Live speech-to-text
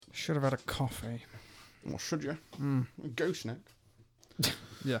Should have had a coffee. Or should you? Go snack.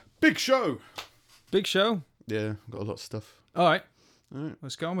 Yeah. Big show. Big show. Yeah, got a lot of stuff. All right. All right.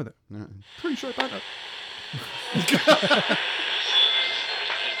 Let's go on with it. Yeah. Pretty sure about that.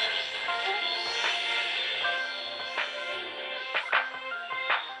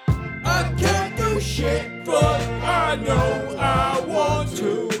 I can't do shit, but I know I want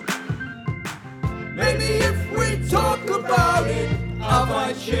to. Maybe if we talk about it, I'll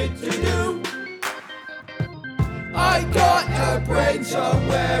find shit to do. I got a brain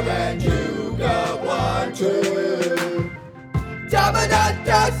somewhere and you got one too.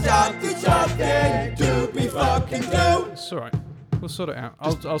 Da-ba-da-da, something to be fucking do. It's all right. We'll sort it out.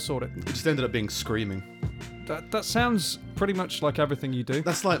 I'll sort it. It just ended up being screaming. That sounds pretty much like everything you do.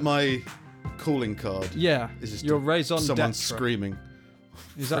 That's like my calling card. Yeah. Is just Your raison someone d'etre. screaming.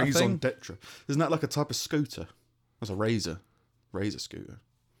 Is that a Raison thing? d'etre. Isn't that like a type of scooter? That's a razor scooter.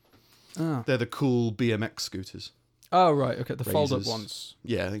 Oh. They're the cool BMX scooters. Oh, right. Okay. The fold-up Razors. ones.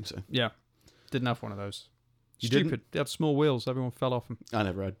 Yeah, I think so. Yeah. Didn't have one of those. You Stupid. didn't? They had small wheels. Everyone fell off them. I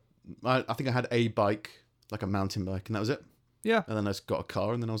never had. I think I had a bike, like a mountain bike, and that was it. Yeah. And then I just got a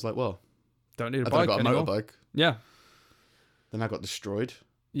car, and then I was like, well, Don't need a I bike got a anymore. motorbike. Yeah. Then I got destroyed.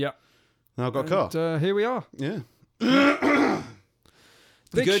 Yeah. Now I've got a car. And, here we are. Yeah.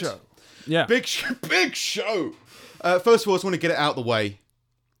 Big Good. show. Yeah. Big show. First of all, I just want to get it out of the way.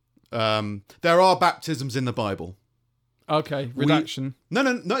 There are baptisms in the Bible. Okay. Redaction. No,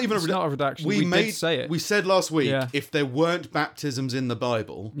 not even It's not a redaction. We did say it. We said last week, Yeah. if there weren't baptisms in the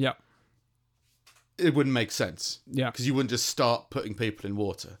Bible, Yeah. it wouldn't make sense. Yeah. Because you wouldn't just start putting people in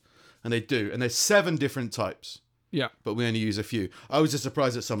water. And they do. And there's 7 different types. Yeah. But we only use a few. I was just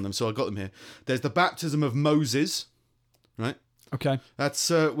surprised at some of them, so I got them here. There's the baptism of Moses, right? Okay. That's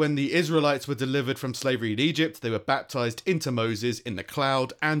when the Israelites were delivered from slavery in Egypt. They were baptized into Moses in the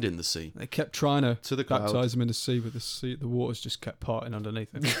cloud and in the sea. They kept trying to To the cloud. baptize them in the sea, but the waters just kept parting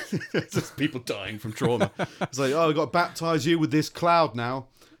underneath it. It's just people dying from trauma. It's like, oh, we've got to baptize you with this cloud now.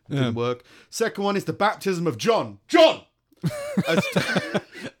 It didn't work. Second one is the baptism of John. John!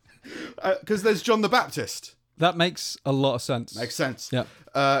 Because there's John the Baptist. That makes a lot of sense. Makes sense. Yeah.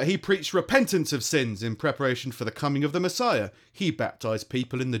 He preached repentance of sins in preparation for the coming of the Messiah. He baptized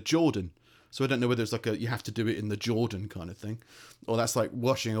people in the Jordan. So I don't know whether it's like you have to do it in the Jordan kind of thing, or that's like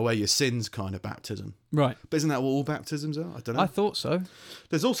washing away your sins kind of baptism. Right. But isn't that what all baptisms are? I don't know. I thought so.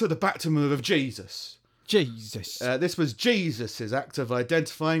 There's also the baptism of Jesus. Jesus. This was Jesus' act of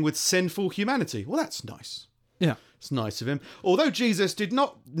identifying with sinful humanity. Well, that's nice. Yeah. It's nice of him. Although Jesus did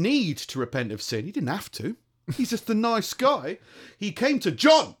not need to repent of sin, he didn't have to. He's just a nice guy. He came to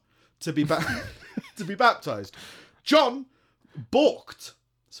John to be to be baptized. John balked,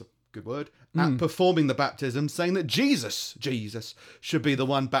 that's a good word, at performing the baptism, saying that Jesus should be the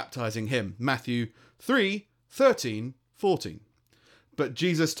one baptizing him. Matthew 3:13-14. But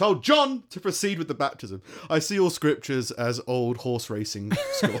Jesus told John to proceed with the baptism. I see all scriptures as old horse racing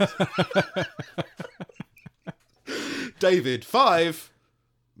scores. David 5,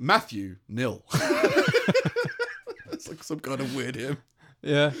 Matthew 0. It's like some kind of weird hymn.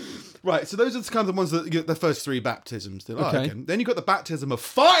 Yeah. Right, so those are the kind of ones that you get the first 3 baptisms. Okay. Then you got the baptism of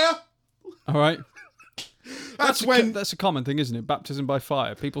fire. All right. That's when That's a common thing, isn't it? Baptism by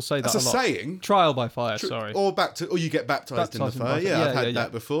fire. People say that that's a a lot. saying. Trial by fire, sorry. Or you get baptized in the Baptised in fire. fire. Yeah, I've Yeah, had yeah.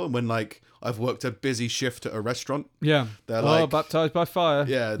 that before. And when like I've worked a busy shift at a restaurant. Yeah. They're oh, like- baptized by fire.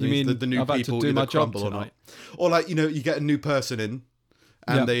 Yeah, you mean the new I've had people to do either my job crumble or tonight? not. Or like, you get a new person in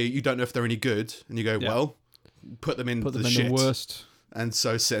and Yeah. you don't know if they're any good and you go, Yeah. well, put them in Put them the in shit. the worst. And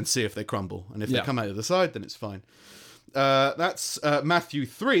see if they crumble. And if they Yeah. come out of the side, then it's fine. That's Matthew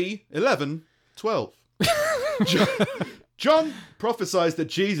 3:11-12. John prophesies that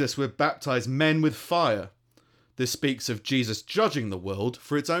Jesus would baptize men with fire. This speaks of Jesus judging the world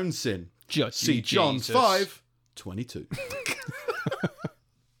for its own sin. See John Jesus. 5:22.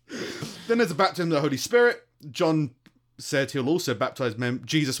 Then there's a baptism of the Holy Spirit. John said he'll also baptize men.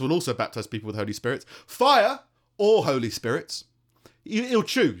 Jesus will also baptize people with Holy Spirits. Fire or Holy Spirits. He'll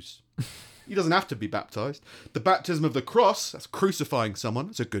choose. He doesn't have to be baptized. The baptism of the cross, that's crucifying someone.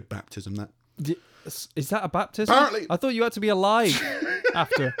 It's a good baptism, that. Is that a baptism? Apparently. I thought you had to be alive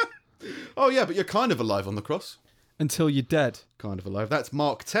after Oh, yeah, but you're kind of alive on the cross. until you're dead. Kind of alive. That's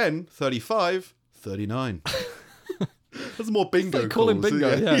Mark 10:35-39. That's more bingo. They call him calls,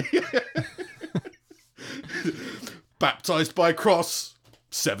 bingo, yeah. Baptized by cross,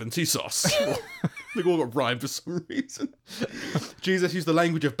 70 sauce. They all got rhymed for some reason. Jesus used the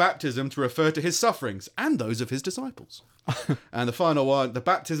language of baptism to refer to his sufferings and those of his disciples. And the final one, the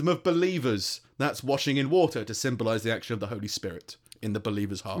baptism of believers. That's washing in water to symbolize the action of the Holy Spirit in the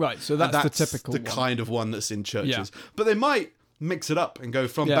believer's heart. Right, so And that's the typical the one. kind of one that's in churches. Yeah. But they might mix it up and go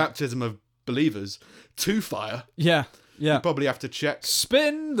from Yeah. baptism of believers to fire. Yeah. Yeah. Probably have to check.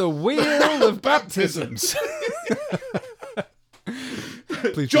 Spin the wheel of baptisms.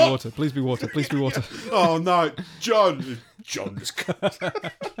 Please John! be water. Please be water. Please be water. Oh no, John's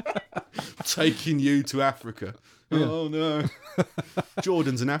taking you to Africa. Oh no.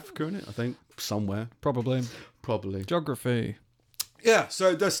 Jordan's in Africa, isn't it? I think somewhere, Probably. probably. Geography. Yeah.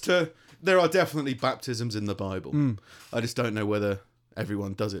 So there are definitely baptisms in the Bible. I just don't know whether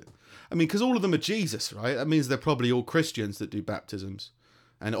everyone does it. I mean, because all of them are Jesus, right? That means they're probably all Christians that do baptisms,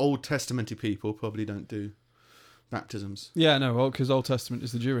 and Old Testamenty people probably don't do baptisms. Yeah, no, well, because Old Testament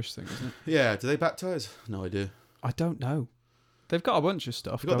is the Jewish thing, isn't it? Yeah. Do they baptize? No idea. I don't know. They've got a bunch of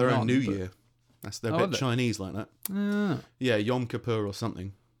stuff. They've got their going own on, New but- Year. They're Oh, a are bit they? Chinese like that. Ah. Yeah, Yom Kippur or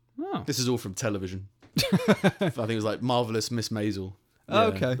something. Oh. This is all from television. I think it was like Marvelous Miss Maisel. Oh,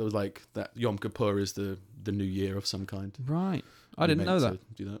 okay. There was like that Yom Kippur is the New Year of some kind. Right. I didn't know that.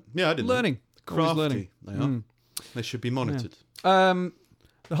 To do that. Yeah, I didn't. Learning. Know. Always Crafty. learning. They are. They should be monitored. The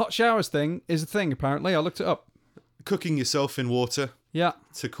hot showers thing is a thing, apparently. I looked it up. Cooking yourself in water Yeah.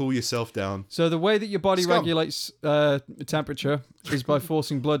 to cool yourself down. So the way that your body Scum. regulates temperature is by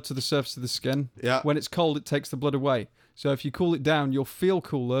forcing blood to the surface of the skin. Yeah. When it's cold, it takes the blood away. So if you cool it down, you'll feel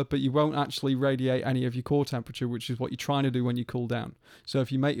cooler, but you won't actually radiate any of your core temperature, which is what you're trying to do when you cool down. So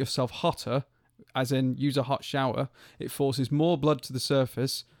if you make yourself hotter, as in use a hot shower, it forces more blood to the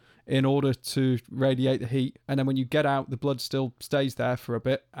surface in order to radiate the heat. And then when you get out, the blood still stays there for a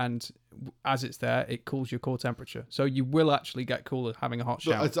bit. And as it's there, it cools your core temperature. So you will actually get cooler having a hot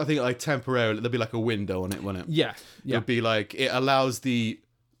shower. But I think like temporarily there'll be like a window on it, won't it? Yeah. Yeah. It'll be like it allows the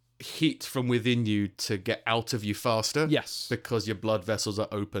heat from within you to get out of you faster. Yes. Because your blood vessels are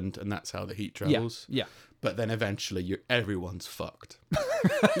opened and that's how the heat Yeah. travels. Yeah. But then eventually everyone's fucked.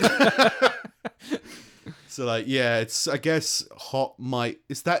 So like, yeah, it's, I guess hot might,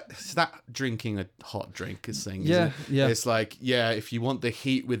 it's that drinking a hot drink is thing, isn't Yeah, it? yeah. It's like, yeah, if you want the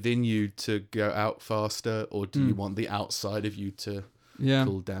heat within you to go out faster, or do you want the outside of you to Yeah.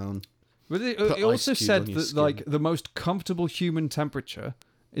 cool down? But it Put also ice cubes said on your that skin. like the most comfortable human temperature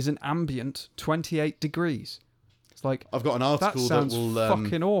is an ambient 28 degrees. It's like I've got an that article that sounds will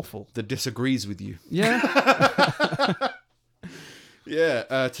fucking awful. that disagrees with you. Yeah.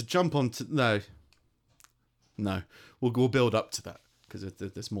 Yeah, to jump on to no, we'll build up to that because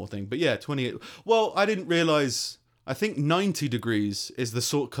there's more thing. But yeah, 28. Well, I didn't realize. I think 90 degrees is the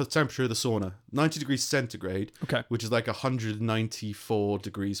temperature of the sauna. 90 degrees centigrade, Okay. which is like 194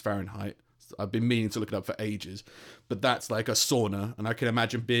 degrees Fahrenheit. I've been meaning to look it up for ages, but that's like a sauna, and I can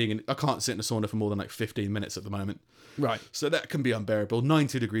imagine being in. I can't sit in a sauna for more than like 15 minutes at the moment, Right. so that can be unbearable.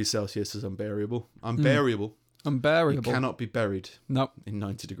 90 degrees Celsius is unbearable. Unbearable. Unbearable. You cannot be buried No. in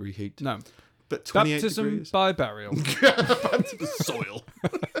 90 degree heat. No. But 28 Baptism degrees. by burial. Back to the soil.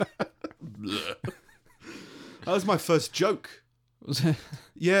 Blech. That was my first joke. Was it?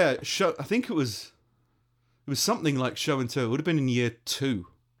 Yeah, I think it was something like show and tell. It would have been in year 2.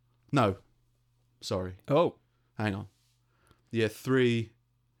 No. Sorry. Oh. Hang on. Year 3.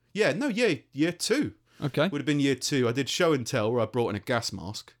 Yeah, no, year 2. Okay. Would have been year 2. I did show and tell where I brought in a gas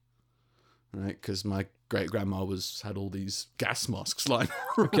mask. Right, because my great grandma had all these gas masks lying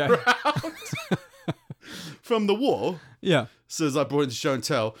Okay. around from the war. Yeah. So as I brought it to show and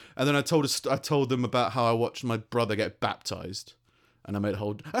tell, and then I told them about how I watched my brother get baptized, and I made a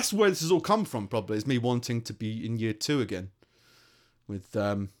whole. That's where this has all come from. Probably is me wanting to be in year 2 again, with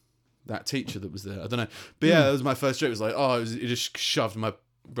that teacher that was there. I don't know, but yeah, that was my first joke. It was like, it just shoved my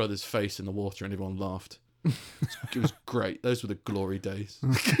brother's face in the water, and everyone laughed. It was great. Those were the glory days.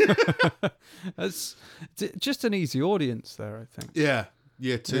 That's just an easy audience there, I think. Yeah,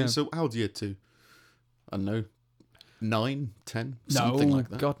 year 2. Yeah. So how old year 2? I don't know, 9, 10, something No, like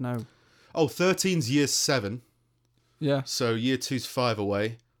that. God, no. Oh, 13's year 7. Yeah. So year 2's 5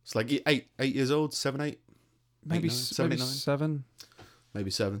 away. It's like 8 years old, 7, 8, Maybe 9, 7, 8, 9. 7.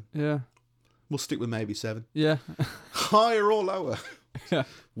 Maybe 7. Yeah. We'll stick with maybe 7. Yeah. Higher or lower? Yeah.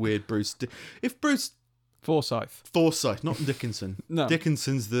 Weird Bruce. If Bruce Forsyth. Forsyth, not Dickinson. No.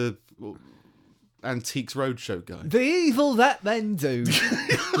 Dickinson's the Antiques Roadshow guy. The evil that men do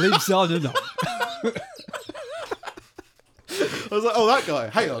lives on and on. I was like, oh, that guy.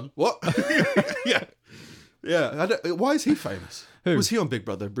 Hang on, what? Yeah, yeah. Why is he famous? Who? Was he on Big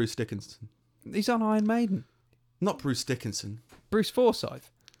Brother? Bruce Dickinson. He's on Iron Maiden. Not Bruce Dickinson. Bruce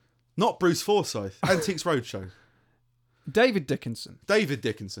Forsyth. Not Bruce Forsyth. Antiques Roadshow. David Dickinson. David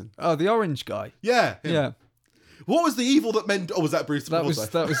Dickinson. Oh, the orange guy. Yeah. him. Yeah. What was the evil that men? Oh, was that Bruce?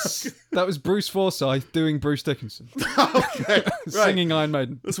 That was Bruce Forsyth doing Bruce Dickinson, okay, right. singing Iron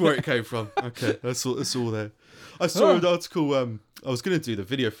Maiden. That's where it came from. Okay, that's all there. I saw an article. I was going to do the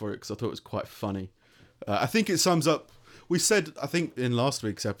video for it because I thought it was quite funny. I think it sums up. We said, I think in last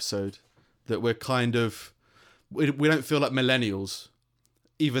week's episode, that we're kind of we don't feel like millennials,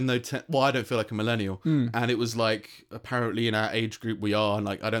 even though I don't feel like a millennial, and it was like apparently in our age group we are, and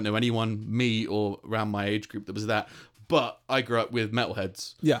like I don't know anyone, me or around my age group that was that, but I grew up with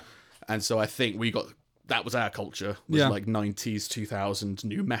metalheads, and so I think that was our culture, was like 90s 2000s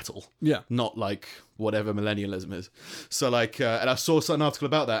new metal, not like whatever millennialism is. So like, and I saw an article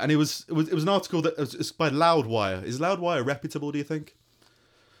about that, and it was an article that was by Loudwire. Is Loudwire reputable, do you think?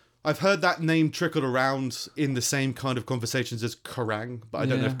 I've heard that name trickled around in the same kind of conversations as Kerrang, but I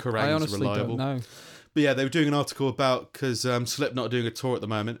don't know if Kerrang is reliable. Don't know. But yeah, they were doing an article about, because Slipknot are doing a tour at the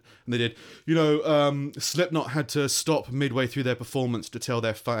moment, and they did, Slipknot had to stop midway through their performance to tell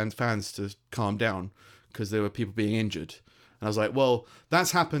their fans to calm down, because there were people being injured. And I was like, well,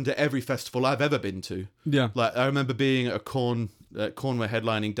 that's happened at every festival I've ever been to. Yeah. Like, I remember being at Korn were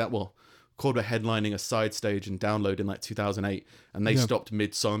headlining a side stage and Download in like 2008, and they stopped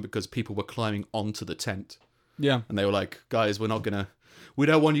mid-song because people were climbing onto the tent. Yeah. And they were like, guys, we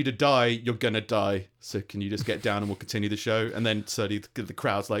don't want you to die, you're gonna die, so can you just get down and we'll continue the show? And then suddenly the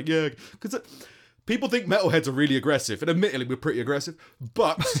crowd's like, yeah, because people think metalheads are really aggressive, and admittedly we're pretty aggressive,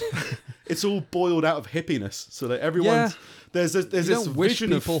 but it's all boiled out of hippiness, so that everyone's there's this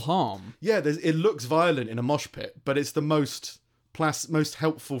vision people of harm. Yeah, it looks violent in a mosh pit, but it's the most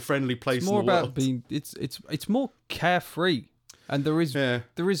helpful, friendly place in the world. It's more about being. It's more carefree, and there is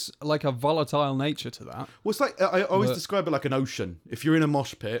like a volatile nature to that. Well, it's like I always describe it like an ocean. If you're in a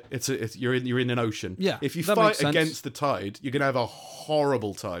mosh pit, you're in an ocean. Yeah. If you fight against the tide, you're gonna have a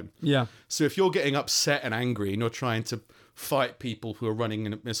horrible time. Yeah. So if you're getting upset and angry and you're trying to fight people who are running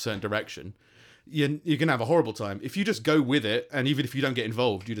in a certain direction, you're going to have a horrible time. If you just go with it, and even if you don't get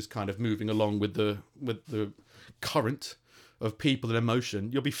involved, you're just kind of moving along with the current of people and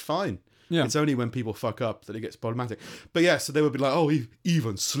emotion, you'll be fine. Yeah. It's only when people fuck up that it gets problematic. But yeah, so they would be like, oh,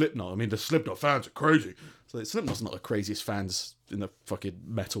 even Slipknot. I mean, the Slipknot fans are crazy. So Slipknot's not the craziest fans in the fucking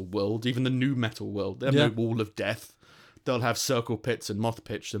metal world, even the new metal world. They have no wall of death. They'll have circle pits and moth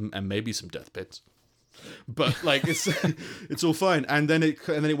pits and maybe some death pits. But like it's all fine, and then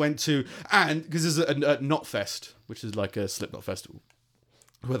it went to, and because there's a Knotfest, which is like a Slipknot festival,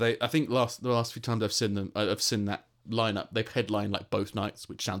 where I think the last few times I've seen that lineup, they've headlined like both nights,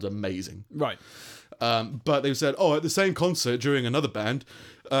 which sounds amazing, right? But they said, at the same concert during another band,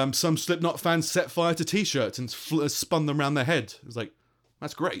 some Slipknot fans set fire to t-shirts and spun them around their head. It was like,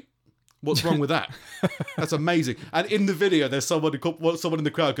 that's great. What's wrong with that? That's amazing. And in the video, there's someone in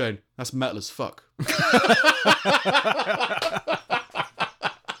the crowd going, that's metal as fuck.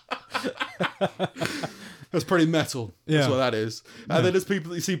 That's pretty metal. That's what that is. And then there's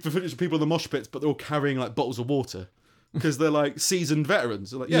people, you see people in the mosh pits, but they're all carrying like bottles of water. Because they're like seasoned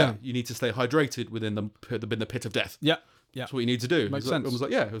veterans. They're like, you need to stay hydrated within the pit of death. Yeah. Yeah. That's what you need to do. Makes sense. I was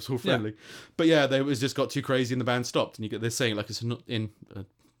like, it was all friendly. But it was just got too crazy and the band stopped. And they're saying like it's not in...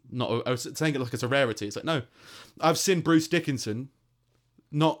 I was saying it like it's a rarity. It's like, no. I've seen Bruce Dickinson,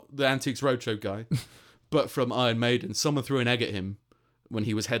 not the Antiques Roadshow guy, but from Iron Maiden. Someone threw an egg at him when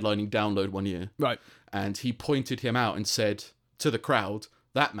he was headlining Download one year. Right. And he pointed him out and said to the crowd,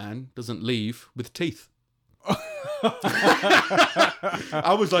 that man doesn't leave with teeth.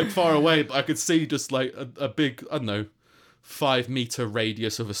 I was like far away, but I could see just like a big, I don't know, 5 meter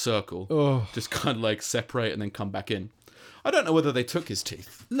radius of a circle. Just kind of like separate and then come back in. I don't know whether they took his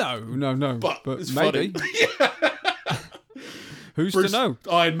teeth. No. But it's maybe. Who's Bruce, to know?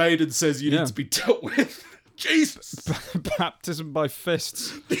 Iron Maiden says you need to be dealt with. Jesus. Baptism by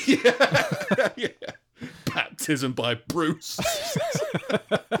fists. Yeah. Baptism by Bruce.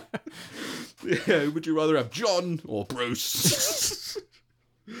 Would you rather have John or Bruce?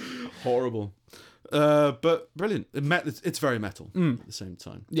 Horrible. But brilliant. It's very metal at the same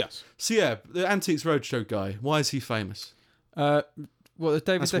time. Yes. So the Antiques Roadshow guy, why is he famous? Well, David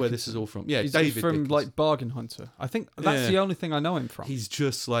That's Dickens. where this is all from. Yeah, He's David from Dickens. like Bargain Hunter. I think that's the only thing I know him from. He's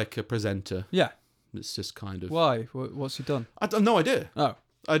just like a presenter. Yeah. It's just kind of... Why? What's he done? I have no idea. Oh.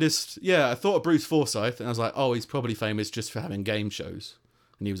 I thought of Bruce Forsyth, and I was like, he's probably famous just for having game shows.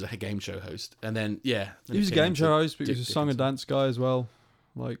 And he was a game show host. And then, he was a game show host, but he was a song and dance guy as well.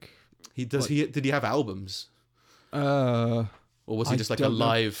 Like... Did he have albums? Or was he just like a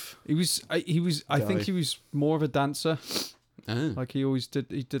live... He was, I think he was more of a dancer. Oh. Like he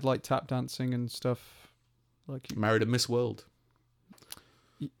did like tap dancing and stuff. Like married a Miss World.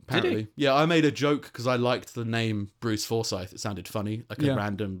 Apparently. Yeah, I made a joke because I liked the name Bruce Forsyth. It sounded funny, like Yeah. a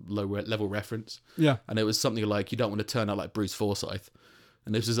random low-level reference. Yeah. And it was something like, you don't want to turn out like Bruce Forsyth.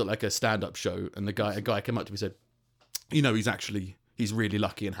 And this was at like a stand-up show, and a guy came up to me and said, he's really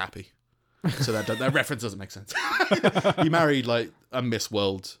lucky and happy. So that reference doesn't make sense. He married like a Miss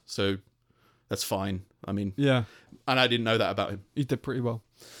World, so that's fine. I mean, Yeah. and I didn't know that about him. He did pretty well.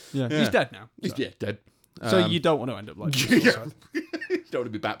 Yeah. Yeah. He's dead now. He's dead. So you don't want to end up like Bruce Yeah. Forsyth. You don't want to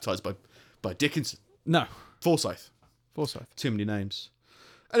be baptized by Dickinson. No. Forsyth. Forsyth. Too many names.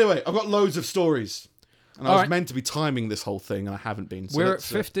 Anyway, I've got loads of stories. And I All was right. meant to be timing this whole thing, and I haven't been. So We're at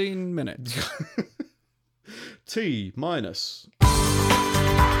let's, 15 minutes. T minus.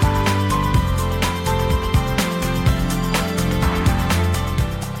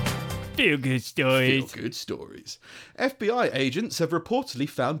 Feel good stories. Feel good stories. FBI agents have reportedly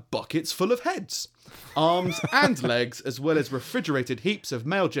found buckets full of heads, arms, and legs, as well as refrigerated heaps of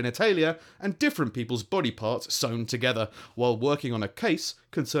male genitalia and different people's body parts sewn together while working on a case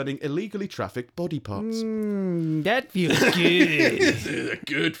concerning illegally trafficked body parts. That feels good. This is a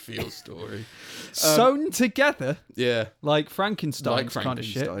good feel story. Sewn together Yeah. like Frankenstein Like kind of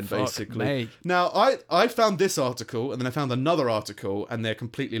shit. Frankenstein, Fuck basically. me. Now, I found this article, and then I found another article, and they're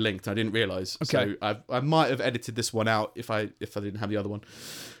completely linked. I didn't realise. Okay. So I might have edited this one out if I didn't have the other one.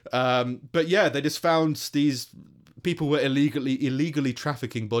 But yeah, they just found these people were illegally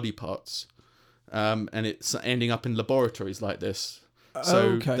trafficking body parts, and it's ending up in laboratories like this. So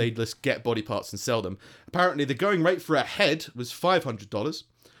Okay. they just get body parts and sell them. Apparently, the going rate for a head was $500.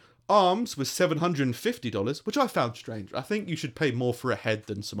 Arms was $750, which I found strange. I think you should pay more for a head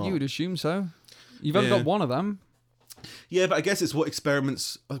than some You arms. would assume so. You've only Yeah. got one of them. Yeah, but I guess it's what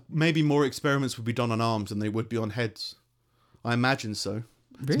experiments. Maybe more experiments would be done on arms than they would be on heads. I imagine so.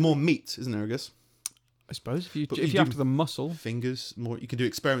 Really? It's more meat, isn't there? I guess I suppose if you But if you you do- after the muscle. fingers. More. You can do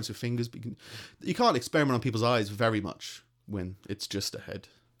experiments with fingers, but you can't experiment on people's eyes very much when it's just a head.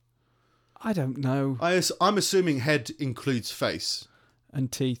 I don't know. I'm assuming head includes face. And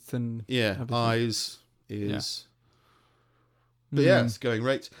teeth and Yeah, everything. eyes, ears. But yeah, it's going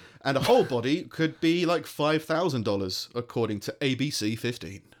rate. And a whole body could be like $5,000, according to ABC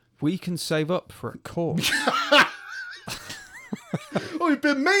 15. We can save up for a course. Oh, we've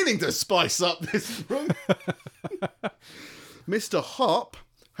been meaning to spice up this room. Mr. Harp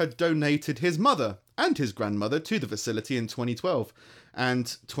had donated his mother and his grandmother to the facility in 2012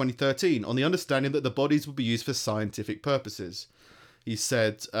 and 2013 on the understanding that the bodies would be used for scientific purposes. He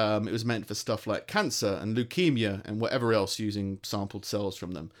said it was meant for stuff like cancer and leukemia and whatever else using sampled cells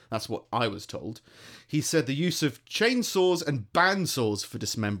from them. That's what I was told. He said the use of chainsaws and bandsaws for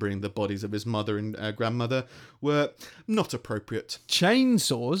dismembering the bodies of his mother and grandmother were not appropriate.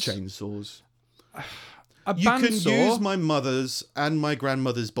 Chainsaws. Chainsaws. A You can bandsaw. use my mother's and my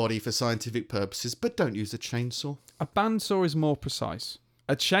grandmother's body for scientific purposes, but don't use a chainsaw. A bandsaw is more precise.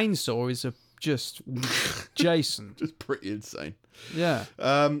 A chainsaw is just Jason. Just pretty insane. Yeah.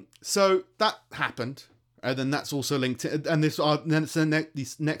 So that happened, and then that's also linked to, and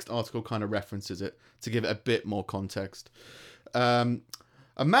this next article kind of references it to give it a bit more context.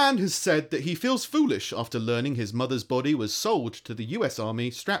 A man has said that he feels foolish after learning his mother's body was sold to the US Army,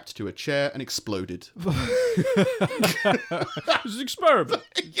 strapped to a chair, and exploded. It's an experiment.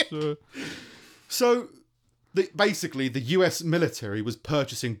 So, basically, the US military was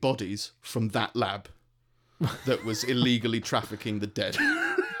purchasing bodies from that lab that was illegally trafficking the dead.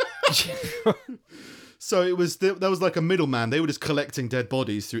 So it was there was like a middleman. They were just collecting dead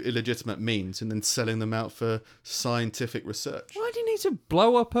bodies through illegitimate means and then selling them out for scientific research. Why do you need to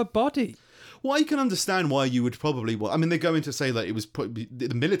blow up her body? Well, I can understand why you would probably. Well, I mean, they go in to say that it was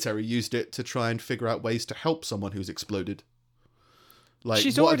the military used it to try and figure out ways to help someone who's exploded. Like,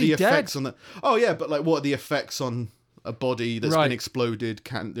 She's what are already the effects dead. on the? Oh yeah, but like, what are the effects on a body that's Right. been exploded?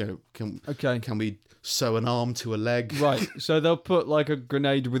 Okay. Can we sew an arm to a leg? Right. So they'll put like a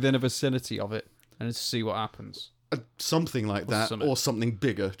grenade within a vicinity of it and see what happens. Something like that, something. or something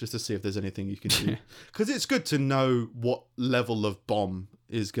bigger, just to see if there's anything you can do. Because it's good to know what level of bomb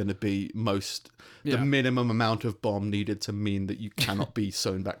is going to be the Yeah. minimum amount of bomb needed to mean that you cannot be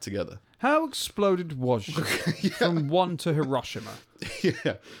sewn back together. How exploded was she? From 1 to Hiroshima.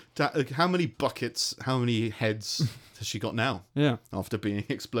 Yeah. How many buckets, how many heads has she got now Yeah. after being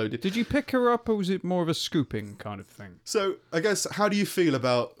exploded? Did you pick her up or was it more of a scooping kind of thing? So, I guess, how do you feel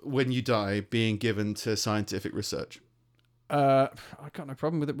about when you die being given to scientific research? I got no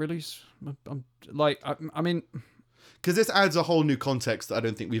problem with it, really. I mean, Because this adds a whole new context that I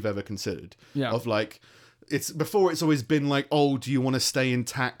don't think we've ever considered. Yeah. Of like, it's always been like, oh, do you want to stay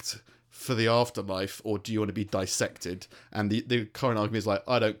intact for the afterlife, or do you want to be dissected? And the current argument is like,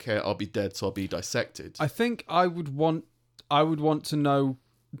 I don't care, I'll be dead, so I'll be dissected. I think I would want to know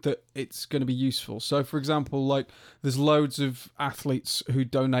that it's going to be useful. So, for example, like there's loads of athletes who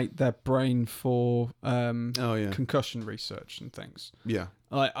donate their brain for concussion research and things. Yeah.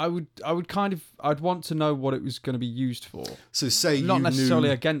 Like I'd want to know what it was going to be used for. So say Not you necessarily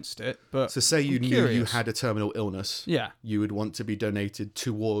knew, against it, but so say you I'm knew you curious. had a terminal illness. Yeah. You would want to be donated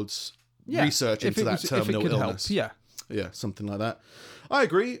towards Yeah. research If into it that was- if it terminal could help, illness. yeah. Yeah, something like that. I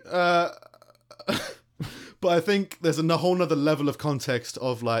agree. But I think there's a whole nother level of context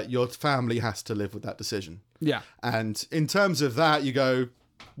of like your family has to live with that decision. Yeah. And in terms of that, you go,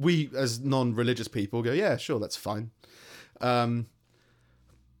 we as non-religious people go, yeah, sure, that's fine. And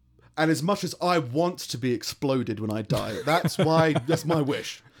as much as I want to be exploded when I die, that's my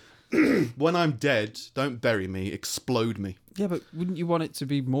wish. When I'm dead, don't bury me, explode me. Yeah, but wouldn't you want it to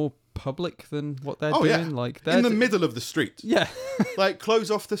be more public than what they're Oh, doing? yeah. Like In the middle of the street. Yeah. Like,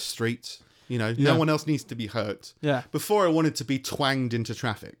 close off the street. You know, Yeah. no one else needs to be hurt. Yeah. Before I wanted to be twanged into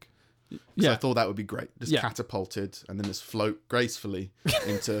traffic. So I thought that would be great. Just Yeah. catapulted and then just float gracefully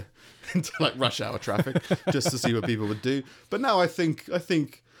into like rush hour traffic just to see what people would do. But now I think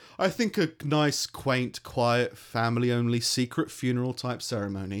a nice, quaint, quiet, family-only secret funeral type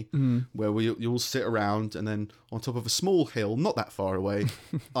ceremony where you'll sit around and then on top of a small hill, not that far away,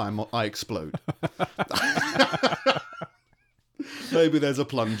 I explode. Maybe there's a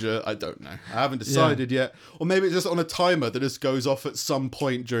plunger. I don't know. I haven't decided yet. Or maybe it's just on a timer that just goes off at some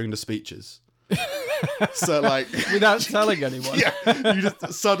point during the speeches. So like Without telling anyone. yeah, you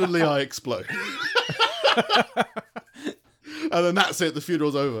just suddenly I explode. And then that's it. The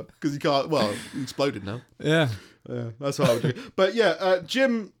funeral's over because you can't. Well, you exploded now. Yeah. Yeah, that's what I would do. But yeah,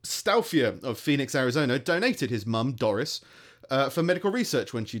 Jim Stauffier of Phoenix, Arizona, donated his mum Doris for medical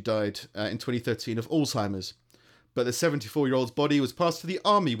research when she died in 2013 of Alzheimer's. But the 74-year-old's body was passed to the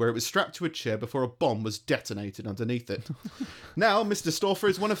army where it was strapped to a chair before a bomb was detonated underneath it. Now, Mr. Stauffer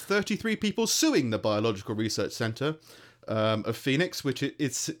is one of 33 people suing the Biological Research Center of Phoenix, which it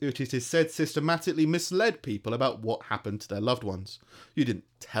is said systematically misled people about what happened to their loved ones. You didn't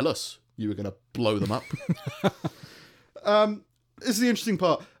tell us you were going to blow them up. This is the interesting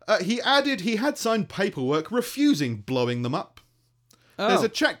part. He added he had signed paperwork refusing blowing them up. Oh. There's a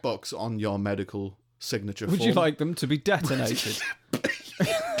checkbox on your medical signature Would form. you like them to be detonated?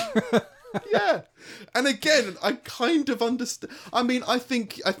 Yeah. And again, I kind of understand. I mean, I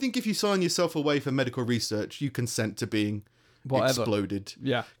think if you sign yourself away for medical research, you consent to being Whatever. exploded.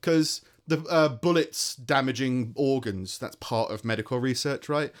 Yeah. Because the bullets damaging organs, that's part of medical research,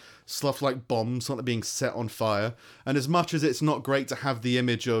 right? Stuff like bombs, not being set on fire. And as much as it's not great to have the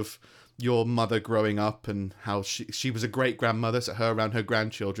image of your mother growing up and how she was a great grandmother, so her around her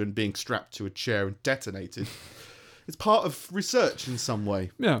grandchildren being strapped to a chair and detonated, it's part of research in some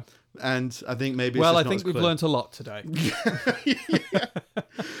way. Yeah. And I think maybe Well, I it's just think not we've as clear. learnt a lot today.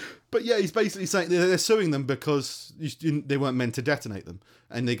 But yeah, he's basically saying they're suing them because they weren't meant to detonate them.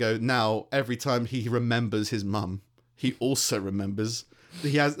 And they go, now, every time he remembers his mum, he also remembers...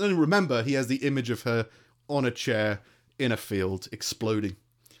 He has the image of her on a chair in a field exploding.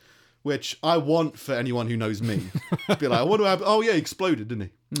 Which I want for anyone who knows me. To be like, what do I have? Oh yeah, he exploded, didn't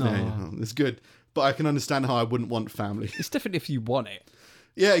he? Yeah, it's good. But I can understand how I wouldn't want family. It's different if you want it.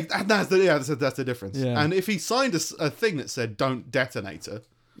 Yeah, that's the difference. Yeah. And if he signed a thing that said "Don't detonate her,"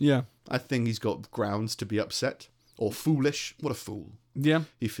 Yeah. I think he's got grounds to be upset or foolish. What a fool! Yeah.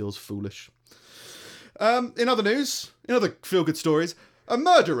 He feels foolish. In other news, in other feel-good stories, a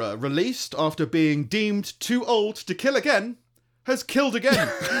murderer released after being deemed too old to kill again has killed again.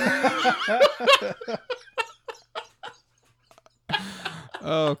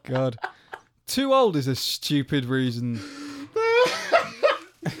 Oh, God. Too old is a stupid reason.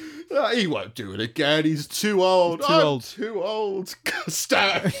 He won't do it again. He's too old. Too I'm old. Too old.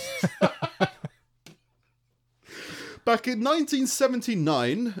 Stab. Back in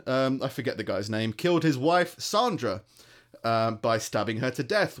 1979, I forget the guy's name, killed his wife, Sandra, by stabbing her to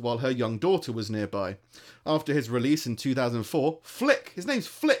death while her young daughter was nearby. After his release in 2004, Flick, his name's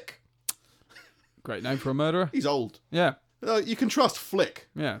Flick. Great name for a murderer. He's old. Yeah. You can trust Flick.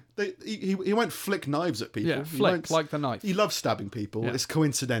 Yeah. He won't flick knives at people. Yeah. He Flick, won't- like the knife. He loves stabbing people. Yeah. It's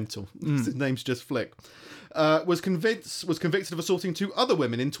coincidental. His name's just Flick. Was convicted of assaulting 2 other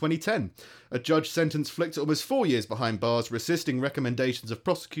women in 2010. A judge sentenced Flick to almost 4 years behind bars, resisting recommendations of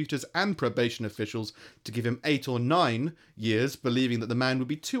prosecutors and probation officials to give him 8 or 9 years, believing that the man would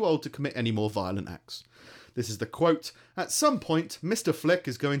be too old to commit any more violent acts. This is the quote. At some point, Mr. Flick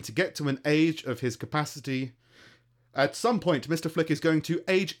is going to get to an age of his capacity At some point, Mr. Flick is going to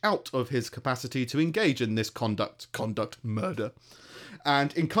age out of his capacity to engage in this conduct murder.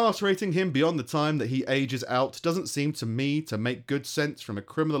 And incarcerating him beyond the time that he ages out doesn't seem to me to make good sense from a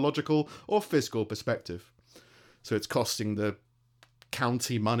criminological or fiscal perspective. So it's costing the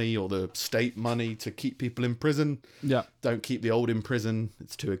county money or the state money to keep people in prison. Yeah. Don't keep the old in prison.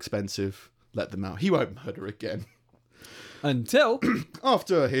 It's too expensive. Let them out. He won't murder again. Until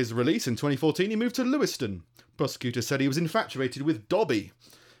After his release in 2014, he moved to Lewiston. Prosecutors said he was infatuated with Dobby,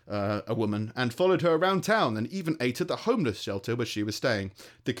 a woman, and followed her around town and even ate at the homeless shelter where she was staying.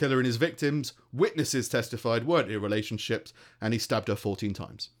 The killer and his victims, witnesses testified, weren't in relationships, and he stabbed her 14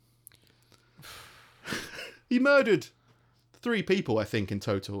 times. He murdered 3 people, I think, in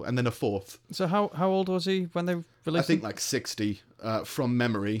total, and then a 4th. So how old was he when they released I think him? like 60 from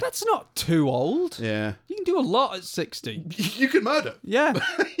memory. That's not too old. Yeah. You can do a lot at 60. You can murder. Yeah.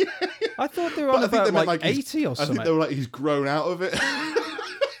 I thought they were But on I think about they meant like he's- 80 or I something. think they were like, he's grown out of it.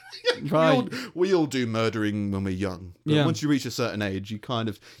 Right. We all do murdering when we're young. But Yeah. once you reach a certain age, you kind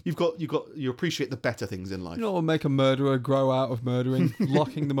of you appreciate the better things in life. You know what will make a murderer grow out of murdering?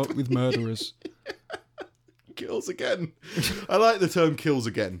 Locking them up with murderers. Kills again. I like the term kills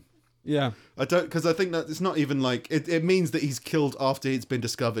again. Yeah. I don't, because I think that it's not even like it means that he's killed after it's been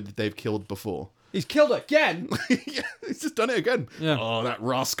discovered that they've killed before. He's killed again. Yeah, he's just done it again. Yeah. Oh, that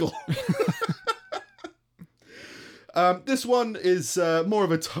rascal. This one is more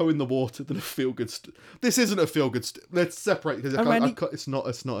of a toe in the water than a feel good. This isn't a feel good. Let's separate because it's not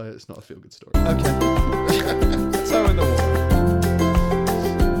a feel good story. Okay. So in the water.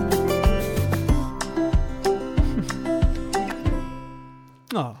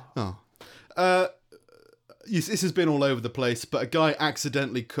 Oh. This has been all over the place, but a guy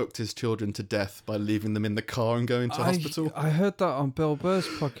accidentally cooked his children to death by leaving them in the car and going to hospital. I heard that on Bill Burr's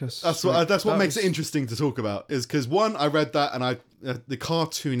podcast. That's what makes was- it interesting to talk about, is because one, I read that and the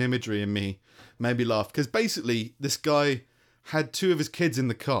cartoon imagery in me made me laugh, because basically this guy had 2 of his kids in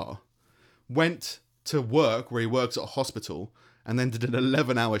the car, went to work where he works at a hospital, and then did an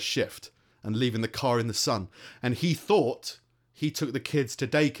 11-hour shift and leaving the car in the sun. And he thought he took the kids to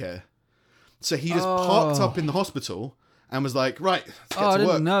daycare. So he just parked up in the hospital and was like, right, let's get I to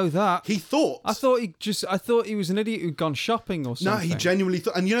work. didn't know that. He thought. I thought he was an idiot who'd gone shopping or No, something. he genuinely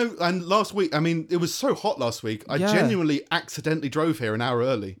thought, and last week, I mean, it was so hot last week, I Yeah. genuinely accidentally drove here an hour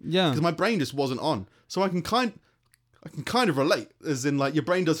early. Yeah. Because my brain just wasn't on. So I can kind of relate, as in, like, your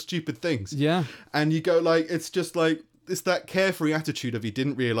brain does stupid things. Yeah. And you go, like, it's just like, it's that carefree attitude of he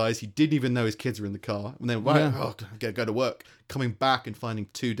didn't realise, he didn't even know his kids were in the car. And then, right, Yeah. I gotta go to work. Coming back and finding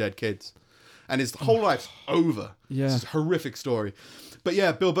 2 dead kids. And his whole life's over. Yeah. It's a horrific story. But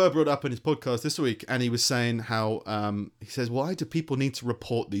yeah, Bill Burr brought it up in his podcast this week, and he was saying how, he says, why do people need to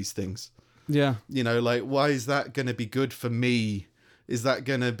report these things? Yeah. You know, like, why is that going to be good for me? Is that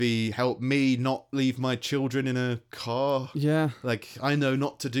going to help me not leave my children in a car? Yeah. Like, I know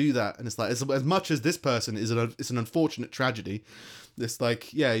not to do that. And it's like, as much as this person it's an unfortunate tragedy, it's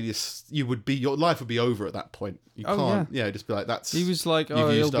like, yeah, your life would be over at that point. You can't, just be like, that's... He was like, you've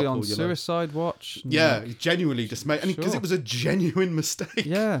he'll used be up on all your life. suicide watch. And Yeah, like, genuinely just made, because Sure. it was a genuine mistake.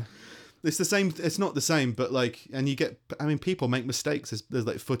 yeah. It's the same. It's not the same, but like, and you get. I mean, people make mistakes. There's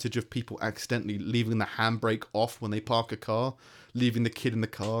like footage of people accidentally leaving the handbrake off when they park a car, leaving the kid in the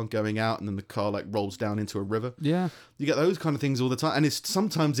car and going out, and then the car like rolls down into a river. Yeah. You get those kind of things all the time, and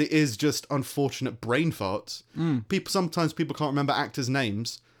sometimes it is just unfortunate brain farts. Sometimes people can't remember actors'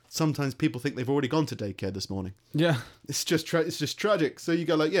 names. Sometimes people think they've already gone to daycare this morning. Yeah. It's just tragic. So you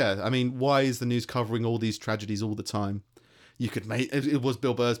go like, yeah. I mean, why is the news covering all these tragedies all the time? You could make it was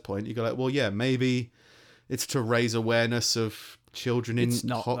Bill Burr's point. You go like, well, yeah, maybe it's to raise awareness of children in It's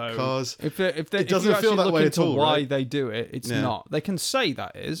not, hot though. cars. It doesn't feel that way at all, Why right? they do it? It's Yeah. not. They can say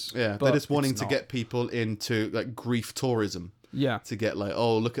that is. Yeah, but they're just wanting it's to not. get people into like grief tourism. Yeah. To get like,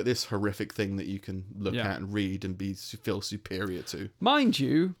 oh, look at this horrific thing that you can look Yeah. at and read and feel superior to. Mind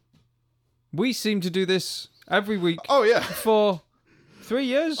you, we seem to do this every week Oh yeah. for 3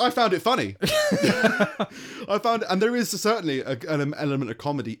 years. I found it funny. And there is certainly an element of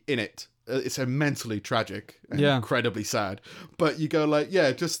comedy in it. It's immensely tragic and Yeah. incredibly sad. But you go like, yeah,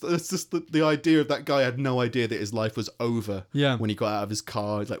 it's just the idea of that guy had no idea that his life was over. Yeah. When he got out of his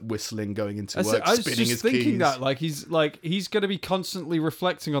car, he's like whistling, going into That's work, it. I was spinning just his thinking keys. that he's going to be constantly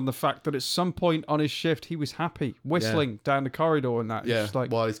reflecting on the fact that at some point on his shift he was happy whistling down the corridor and that. It's Yeah, just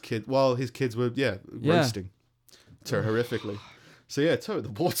like, while his kids were roasting, horrifically. So yeah, toe in the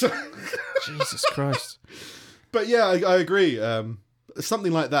water. Jesus Christ. But yeah, I agree.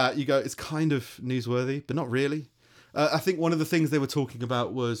 Something like that, you go, it's kind of newsworthy, but not really. I think one of the things they were talking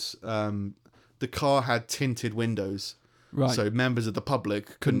about was the car had tinted windows. Right. So members of the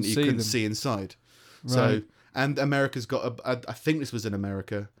public couldn't them. see inside. Right. So, and America's got I think this was in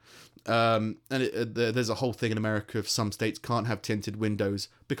America. And there's a whole thing in America of some states can't have tinted windows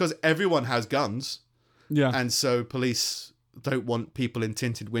because everyone has guns. Yeah. And so police don't want people in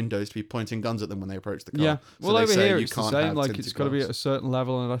tinted windows to be pointing guns at them when they approach the car. Yeah. So Well, they over say here you it's the can't same. have Like tinted it's got to be glass. at a certain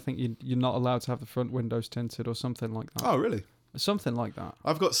level, and I think you're not allowed to have the front windows tinted or something like that. Oh, really? Something like that.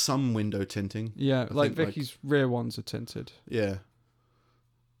 I've got some window tinting. Yeah, like think, like- Vicky's rear ones are tinted. Yeah.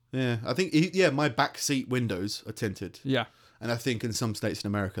 Yeah. I think, my back seat windows are tinted. Yeah. And I think in some states in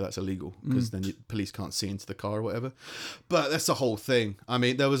America that's illegal because then police can't see into the car or whatever. But that's the whole thing. I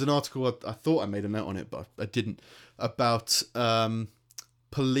mean, there was an article, I thought I made a note on it, but I didn't, about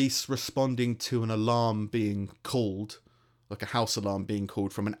police responding to an alarm being called, like a house alarm being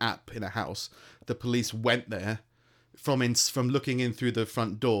called from an app in a house. The police went there. From looking in through the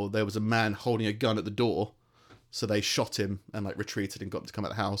front door, there was a man holding a gun at the door. So they shot him and retreated and got him to come out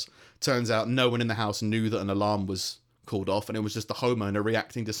the house. Turns out no one in the house knew that an alarm was called off, and it was just the homeowner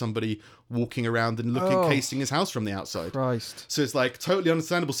reacting to somebody walking around and casing his house from the outside. Christ. So it's totally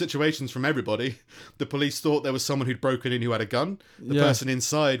understandable situations from everybody. The police thought there was someone who'd broken in who had a gun. The person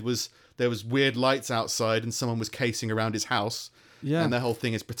inside there was weird lights outside and someone was casing around his house. Yeah. And their whole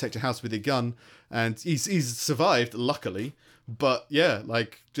thing is protect your house with your gun. And he's survived, luckily. But yeah,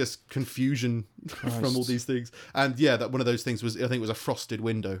 just confusion from all these things. And yeah, that one of those things was, I think it was a frosted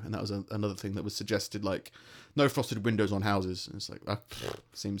window. And that was another thing that was suggested, no frosted windows on houses. And it's that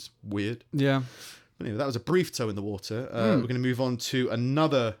seems weird. Yeah. But anyway, that was a brief toe in the water. We're going to move on to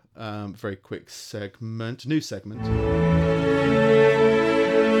another very quick new segment.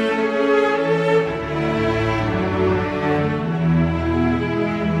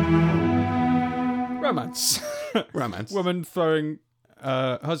 Romance. Romance. Woman throwing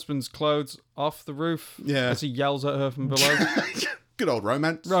husband's clothes off the roof as he yells at her from below. Good old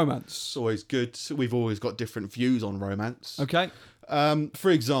romance. Romance. It's always good. We've always got different views on romance. Okay. For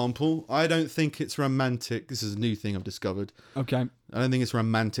example, I don't think it's romantic. This is a new thing I've discovered. Okay. I don't think it's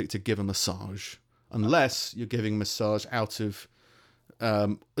romantic to give a massage unless you're giving a massage out of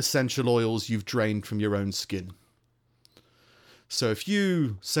essential oils you've drained from your own skin. So if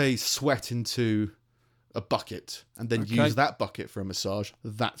you, say, sweat into a bucket and then use that bucket for a massage,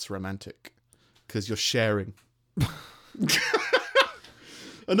 that's romantic because you're sharing.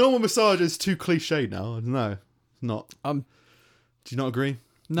 A normal massage is too cliche now. No, it's not. Do you not agree?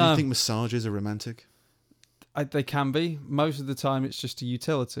 No. Do you think massages are romantic? They can be. Most of the time, it's just a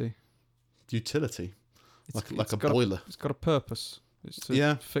utility. Utility? It's Like a got boiler? It's got a purpose. It's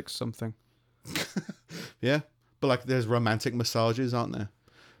to fix something. Yeah? But there's romantic massages, aren't there?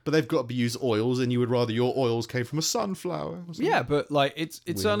 But they've got to use oils, and you would rather your oils came from a sunflower. Or something. Yeah, but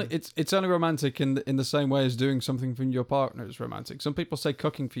it's only romantic in the same way as doing something for your partner is romantic. Some people say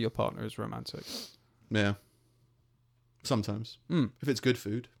cooking for your partner is romantic. Yeah. Sometimes. If it's good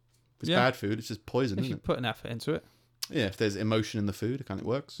food. If it's bad food, it's just poison, If isn't you it? put an effort into it. Yeah, if there's emotion in the food, it kind of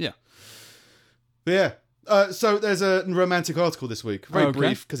works. Yeah. But yeah. So there's a romantic article this week. Very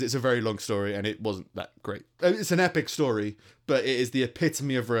brief, because it's a very long story, and it wasn't that great. It's an epic story, but it is the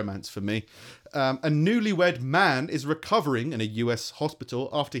epitome of romance for me. A newlywed man is recovering in a US hospital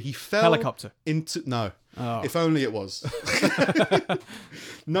after he fell... Helicopter. Into... No. Oh. If only it was.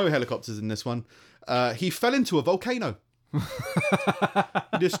 No helicopters in this one. He fell into a volcano.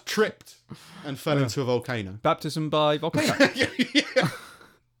 He just tripped and fell into a volcano. Baptism by volcano. Yeah.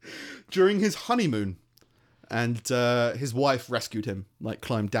 During his honeymoon. And his wife rescued him,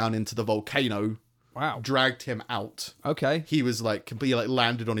 climbed down into the volcano, Wow. dragged him out. Okay. He was completely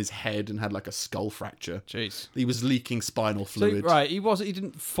landed on his head and had a skull fracture. Jeez. He was leaking spinal So, fluid. right, he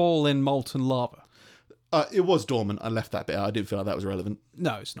didn't fall in molten lava. It was dormant. I left that bit out. I didn't feel like that was relevant.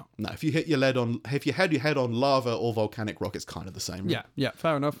 No, it's not. No, if you hit your head on lava or volcanic rock, it's kind of the same. Right? Yeah,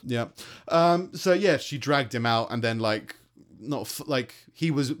 fair enough. Yeah. So yeah, she dragged him out, and then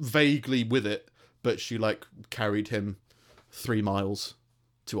he was vaguely with it, but she carried him 3 miles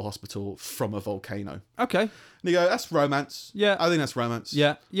to a hospital from a volcano. Okay. And you go, that's romance. Yeah. I think that's romance.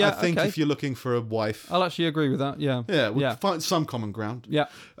 Yeah. I think okay. if you're looking for a wife, I'll actually agree with that. Yeah. we'll find some common ground. Yeah.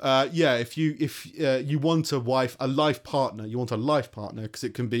 If you want a wife, a life partner, because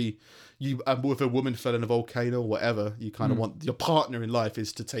it can be you if a woman fell in a volcano or whatever, you kind of want your partner in life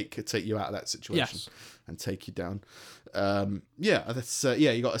is to take you out of that situation and take you down. You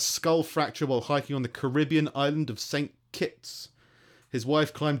got a skull fracture while hiking on the Caribbean island of St. Kitts. His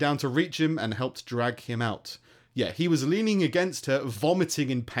wife climbed down to reach him and helped drag him out. Yeah, he was leaning against her, vomiting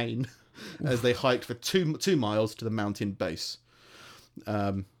in pain as they hiked for 2 miles to the mountain base.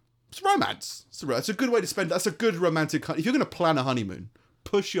 It's romance. It's a good way to spend. That's a good romantic. If you're going to plan a honeymoon,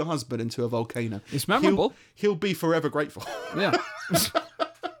 push your husband into a volcano. It's memorable. He'll be forever grateful. Yeah.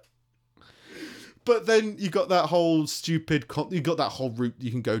 But then you got that whole stupid. You got that whole route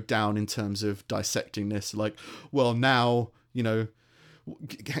you can go down in terms of dissecting this. Like, well, now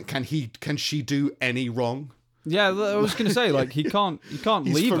can she do any wrong? Yeah, I was going to say, like, he can't He's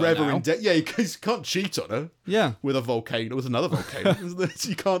leave forever her now. in debt. Yeah, he can't cheat on her. Yeah. With another volcano.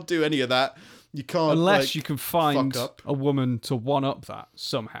 You can't do any of that. You can't. Unless you can find fuck up. a woman to one-up that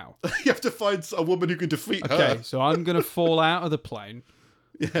somehow. You have to find a woman who can defeat her. Okay, so I'm going to fall out of the plane.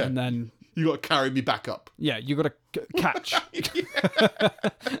 Yeah. And then, You got to carry me back up. yeah, you got to catch.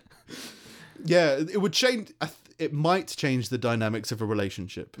 Yeah, it would change. It might change the dynamics of a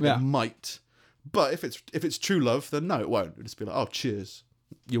relationship. Yeah. It might. But if it's true love, then no, it won't. It'll just be like, oh, cheers.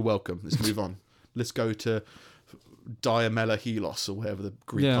 You're welcome. Let's move on. Let's go to Diamela Helos or whatever the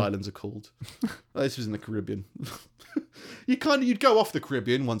Greek islands are called. This was in the Caribbean. You'd go off the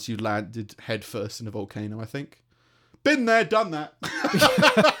Caribbean once you landed head first in a volcano, I think. Been there, done that.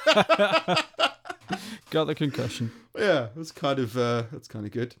 Got the concussion. Yeah, that's kind of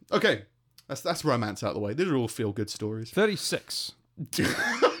good. Okay, that's romance out of the way. These are all feel good stories. 36.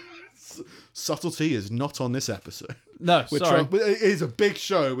 Subtlety is not on this episode. No, sorry. It is a big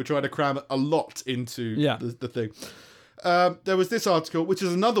show. We're trying to cram a lot into the thing. There was this article, which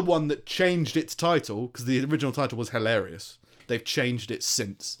is another one that changed its title, because the original title was hilarious. They've changed it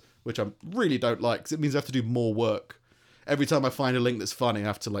since, which I really don't like, because it means I have to do more work. Every time I find a link that's funny, I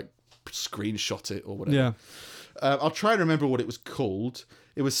have to like screenshot it or whatever. Yeah. I'll try and remember what it was called.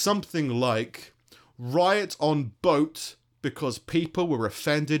 It was something like Riot on Boat because people were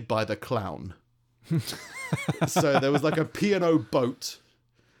offended by the clown. So there was like a P&O boat.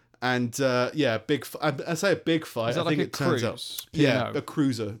 And big. I say a big fight. Is that I think like it turns out. cruise? Yeah, P&O? a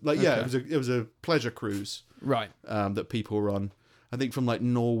cruiser. Like it was a pleasure cruise. Right. That people were on. I think from like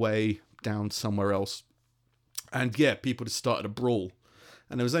Norway down somewhere else. And yeah, people just started a brawl.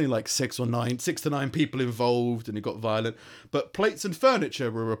 And there was only like 6 to 9 people involved, and it got violent. But plates and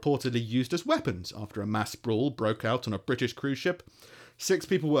furniture were reportedly used as weapons after a mass brawl broke out on a British cruise ship. 6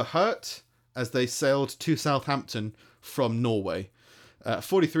 people were hurt as they sailed to Southampton from Norway. A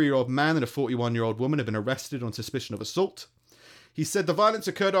 43-year-old man and a 41-year-old woman have been arrested on suspicion of assault. He said the violence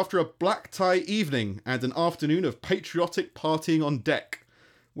occurred after a black tie evening and an afternoon of patriotic partying on deck,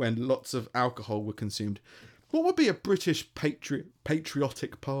 when lots of alcohol were consumed. What would be a British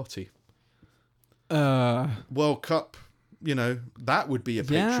patriotic party? World Cup, that would be a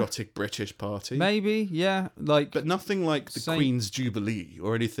patriotic British party. Maybe, yeah. But nothing like the Queen's Jubilee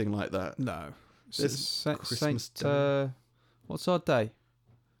or anything like that. No. There's Christmas Saint, Day. what's our day?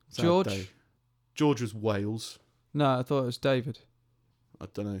 It's our George? day. George was Wales. No, I thought it was David. I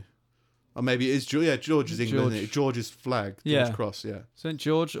don't know. Or maybe it is George. Yeah, George is England. Isn't it? George's flag. George Cross, yeah. St.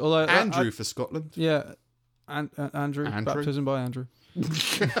 George. Although Andrew for Scotland. Yeah. Andrew. Baptism by Andrew.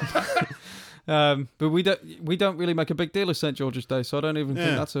 But we don't really make a big deal of St. George's Day, so I don't even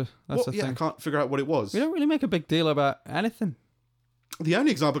think that's a thing. I can't figure out what it was. We don't really make a big deal about anything. The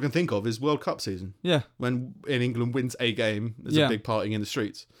only example I can think of is World Cup season. Yeah. When in England wins a game, there's a big partying in the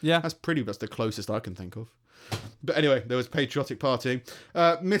streets. Yeah. That's pretty much the closest I can think of. But anyway, there was patriotic partying.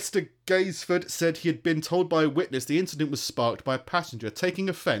 Mr. Gaisford said he had been told by a witness the incident was sparked by a passenger taking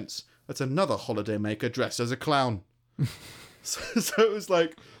offence at another holidaymaker dressed as a clown. so it was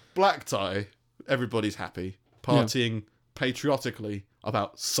like black tie, everybody's happy, partying patriotically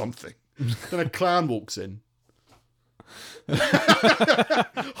about something. Then a clown walks in. The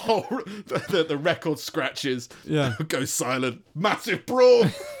record scratches. Yeah. Goes silent. Massive brawl.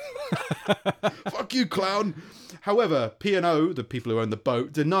 Fuck you, clown. However, P&O, the people who own the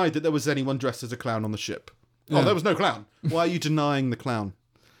boat, denied that there was anyone dressed as a clown on the ship. Oh, there was no clown. Why are you denying the clown?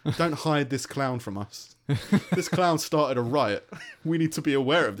 Don't hide this clown from us. This clown started a riot. We need to be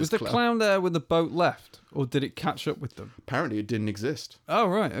aware of this Was the clown there when the boat left, or did it catch up with them? Apparently it didn't exist. Oh,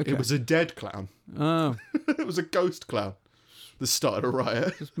 right, okay. It was a dead clown. Oh. It was a ghost clown that started a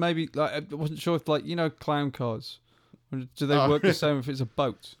riot. Just maybe, I wasn't sure if, clown cars, do they work the same if it's a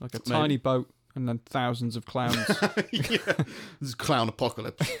boat? Like a tiny boat and then thousands of clowns. Yeah. This clown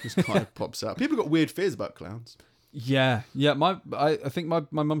apocalypse just kind of pops out. People got weird fears about clowns. Yeah. I think my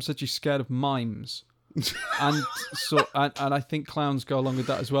mum said she's scared of mimes, and I think clowns go along with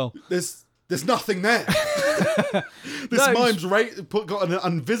that as well. There's nothing there. This mime's got an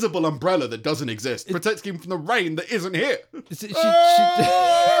invisible umbrella that doesn't exist, protecting him from the rain that isn't here.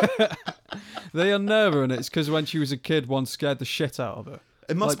 They unnerve her, and it's because when she was a kid, one scared the shit out of her.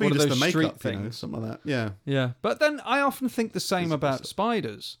 It must be one of just the those street makeup thing, something like that. Yeah. Yeah, but then I often think the same about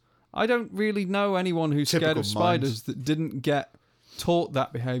spiders. I don't really know anyone who's scared Typical of spiders minds. that didn't get taught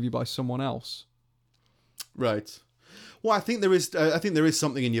that behavior by someone else. Right. Well, I think there is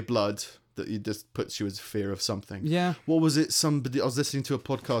something in your blood that it just puts you as fear of something. Yeah. What was it? Somebody I was listening to a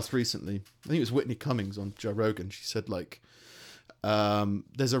podcast recently. I think it was Whitney Cummings on Joe Rogan. She said like,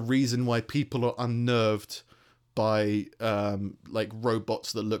 there's a reason why people are unnerved by like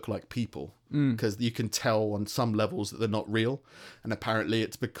robots that look like people, because you can tell on some levels that they're not real, and apparently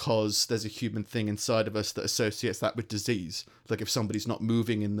it's because there's a human thing inside of us that associates that with disease. Like if somebody's not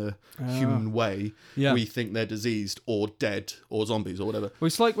moving in the human way, Yeah. we think they're diseased or dead or zombies or whatever. Well,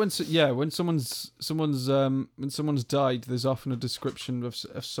 it's like when someone's died, there's often a description of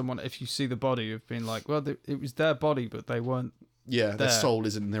someone, if you see the body, of being like, well, it was their body, but they weren't. Yeah, their There. soul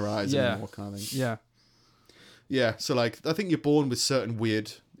isn't in their eyes Yeah. anymore, kind of thing. Yeah. Yeah, so like I think you're born with certain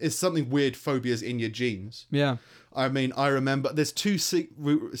it's something weird phobias in your genes. Yeah. I mean, I remember there's two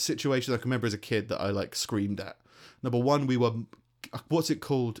situations I can remember as a kid that I like screamed at. Number one, we were, what's it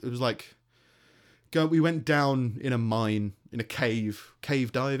called? It was like, we went down in a mine, in a cave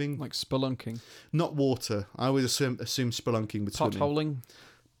diving. Like spelunking. Not water. I always assume spelunking with swimming. Potholing.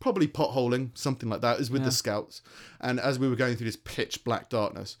 Probably potholing, something like that. It was with Yeah. the scouts. And as we were going through this pitch black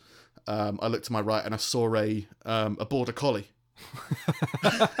darkness, I looked to my right and I saw a border collie.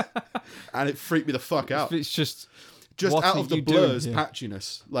 And it freaked me the fuck out. It's just Just out what of the are you doing blur's here?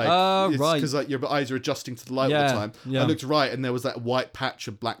 patchiness. Like, right. Because like your eyes are adjusting to the light all Yeah, the time. yeah. I looked right and there was that white patch,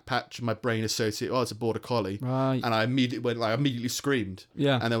 a black patch, and my brain associated, it's a border collie. Right. And I immediately screamed.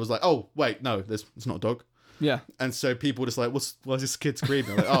 Yeah. And I was like, oh, wait, no, it's not a dog. Yeah. And so people were just like, why is this kid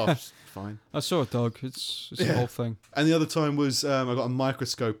screaming? I'm like, oh, it's fine. I saw a dog. It's a whole thing. And the other time was I got a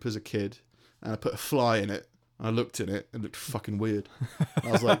microscope as a kid and I put a fly in it. And I looked in it and it looked fucking weird. And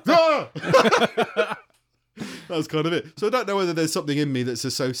I was like, ah! That was kind of it. So I don't know whether there's something in me that's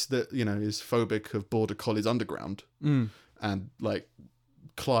associated that, is phobic of border collies underground and like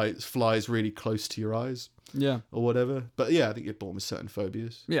flies really close to your eyes Yeah. or whatever. But yeah, I think you're born with certain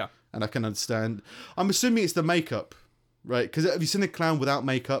phobias. Yeah. And I can understand. I'm assuming it's the makeup, right? Because have you seen a clown without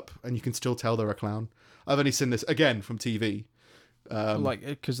makeup and you can still tell they're a clown? I've only seen this, again, from TV. Like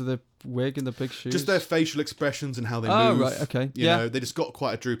because of the wig and the big shoes. Just their facial expressions and how they Oh, move. right, okay. You Yeah. know, they just got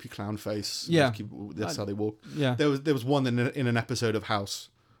quite a droopy clown face. Yeah. That's how they walk. Yeah. There was one in an episode of House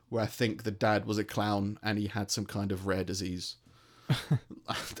where I think the dad was a clown and he had some kind of rare disease.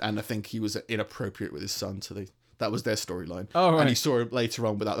 And I think he was inappropriate with his son, so that was their storyline. Oh, right. And he saw him later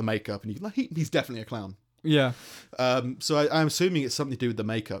on without the makeup and he's definitely a clown. Yeah. So I'm assuming it's something to do with the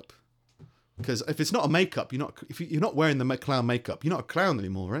makeup. Because if it's not a makeup, if you're not wearing the clown makeup, you're not a clown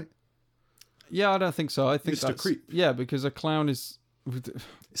anymore, right? Yeah, I don't think so. I think Just a that's creep. Yeah, because a clown is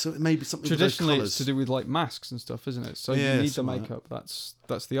So it may be something traditionally with it's those to colours. do with like masks and stuff, isn't it? So Yeah, you need the something like makeup.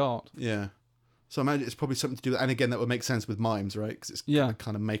 That's the art. Yeah. So I imagine it's probably something to do with, and again, that would make sense with mimes, right? Because it's Yeah.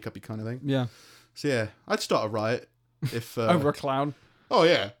 kind of makeup-y kind of thing. Yeah. So yeah, I'd start a riot if... Over a clown. Oh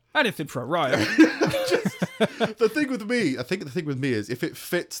yeah. Anything for a riot. The thing with me is if it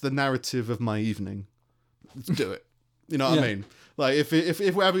fits the narrative of my evening, let's do it. You know what I Yeah. mean? Like if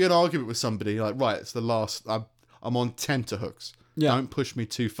we're having an argument with somebody, like right, it's the last. I'm on tenterhooks. Yeah. Don't push me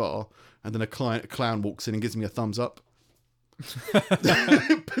too far. And then a clown walks in and gives me a thumbs up.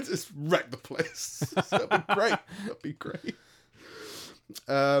 But just wreck the place. That'd be great. That'd be great.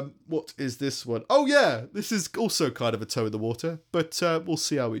 What is this one? Oh yeah, this is also kind of a toe in the water, but we'll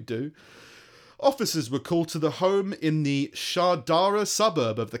see how we do. Officers were called to the home in the Shardara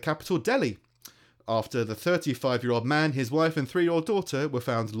suburb of the capital Delhi after the 35-year-old man, his wife and 3-year-old daughter were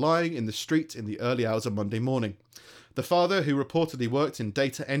found lying in the street in the early hours of Monday morning. The father, who reportedly worked in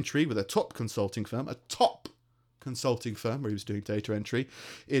data entry with a top consulting firm where he was doing data entry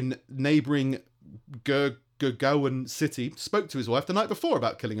in neighbouring Gurgaon city, spoke to his wife the night before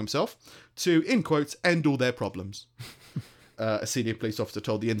about killing himself to, in quotes, end all their problems. A senior police officer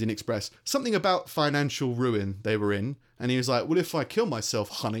told the Indian Express something about financial ruin they were in, and he was like, well, if I kill myself,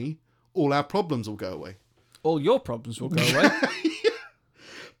 honey, all our problems will go away. All your problems will go away.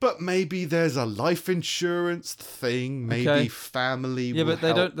 But maybe there's a life insurance thing, maybe Okay. family Yeah, will but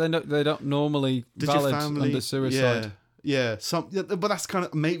they help. don't normally Did your valid family under suicide. Yeah, but that's kind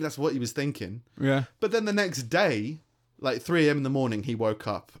of, maybe that's what he was thinking. Yeah. But then the next day, like 3 a.m. in the morning, he woke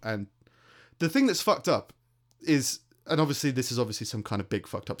up, and the thing that's fucked up is, and obviously this is obviously some kind of big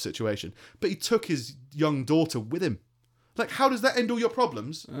fucked up situation, but he took his young daughter with him. Like, how does that end all your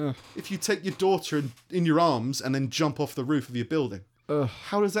problems if you take your daughter in your arms and then jump off the roof of your building?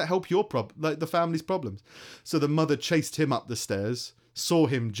 How does that help your the family's problems? So the mother chased him up the stairs, saw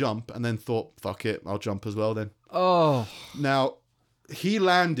him jump, and then thought, fuck it, I'll jump as well then. Oh. Now, he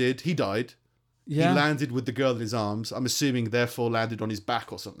landed. He died. Yeah. He landed with the girl in his arms. I'm assuming, therefore, landed on his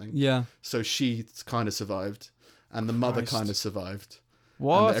back or something. Yeah. So she kind of survived, and the mother Christ. kind of survived.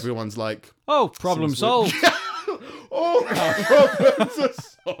 What? And everyone's like, Oh, problem Seems solved. "Oh, our problems are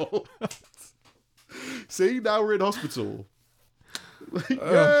solved." See, now we're in hospital. Yay!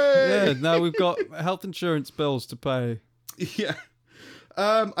 Yeah, now we've got health insurance bills to pay. Yeah.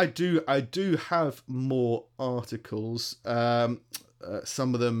 I do have more articles.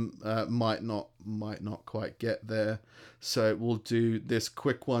 Some of them might not quite get there. So we'll do this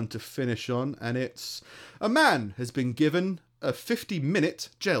quick one to finish on, and it's a man has been given a 50-minute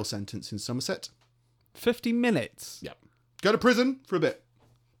jail sentence in Somerset. 50 minutes? Yeah. Go to prison for a bit.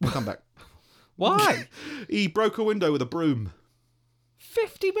 Come back. Why? He broke a window with a broom.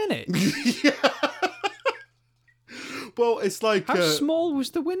 50 minutes? Well, it's like How small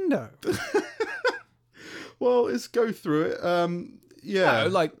was the window? well, let's go through it. Yeah.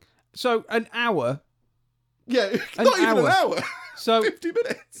 No, so an hour. Yeah, not even an hour. So 50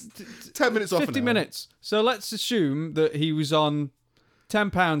 minutes. 10 minutes off 50 an hour. minutes. So let's assume that he was on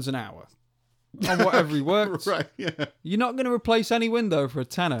 £10 an hour. On whatever he worked. Right, yeah. You're not going to replace any window for a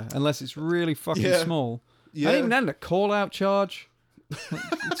tenner unless it's really fucking Yeah. small. Yeah. And even then, a call-out charge.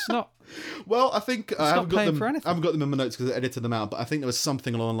 It's not. Well, I think I haven't not got paying them. for anything. I haven't got them in my notes because I edited them out. But I think there was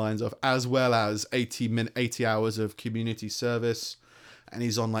something along the lines of as well as 80 hours of community service, and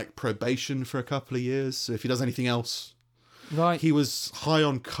he's on like probation for a couple of years. So if he does anything else, Right. he was high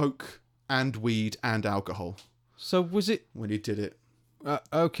on coke and weed and alcohol So was it. when he did it.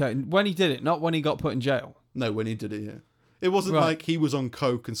 Okay, when he did it, not when he got put in jail. No, when he did it, yeah. It wasn't Right. like he was on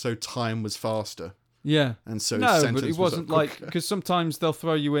coke and so time was faster, Yeah. and so his No, sentence but it was wasn't up like. quicker. Because sometimes they'll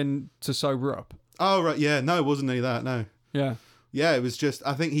throw you in to sober up. Oh right, yeah. No, it wasn't any of that. No. Yeah. Yeah, it was just,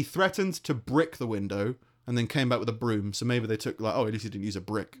 I think he threatened to brick the window and then came back with a broom. So maybe they took like, oh, at least he didn't use a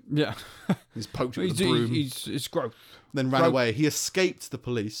brick. Yeah. He's poked it with a broom, It's gross. then ran away. He escaped the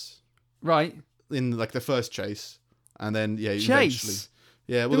police Right. in like the first chase. And then, yeah, Chase? eventually.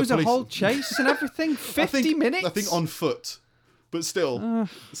 Yeah, well, There was the a police, whole chase and everything. 50 minutes? I think on foot. But still.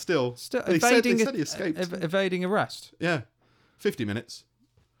 Still They evading, said he escaped. evading arrest. Yeah. 50 minutes.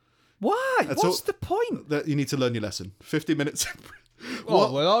 Why? That's What's all- the point? That you need to learn your lesson. 50 minutes.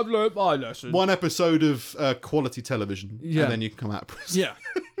 Oh, well, I've learned my lesson. One episode of quality television. Yeah. And then you can come out of prison. Yeah.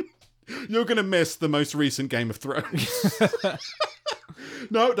 You're going to miss the most recent Game of Thrones.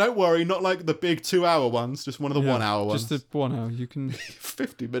 No, don't worry. Not like the big 2-hour ones. Just one of the 1 hour ones. Just the 1 hour. You can.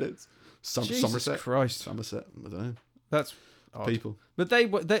 50 minutes. Jesus Somerset. Christ. Somerset. I don't know. That's odd. People. But they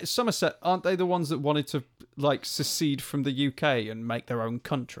Somerset, aren't they the ones that wanted to like secede from the UK and make their own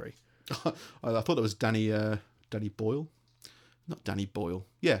country? I thought it was Danny Boyle. Not Danny Boyle.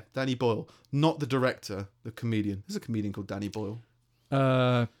 Yeah, Danny Boyle. Not the director, the comedian. There's a comedian called Danny Boyle.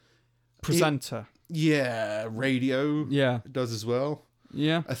 Presenter. Yeah, radio. Yeah. Does as well.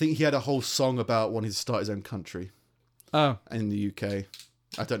 Yeah. I think he had a whole song about wanting to start his own country Oh. in the UK.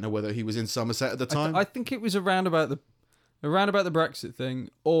 I don't know whether he was in Somerset at the time. I think it was around about the Brexit thing,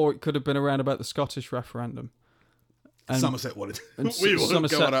 or it could have been around about the Scottish referendum. And, Somerset wanted. and we were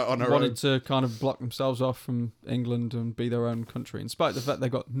Somerset going out on our wanted own. to kind of block themselves off from England and be their own country, in spite of the fact they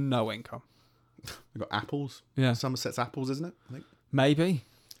got no income. We got apples. Yeah. Somerset's apples, isn't it? I think. Maybe.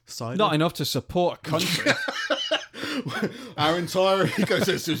 Cider. Not enough to support a country. Our entire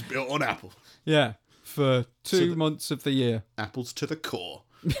ecosystem is built on apple. Yeah. For 2 months of the year. Apples to the core.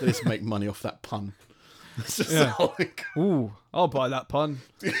 They just make money off that pun. It's just Yeah. like Ooh, I'll buy that pun.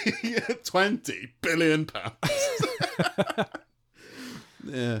 20 billion pounds.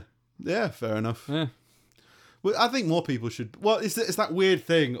 Yeah, fair enough. Yeah. Well, I think more people should. Well, it's that weird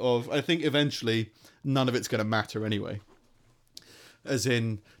thing of I think eventually none of it's going to matter anyway. As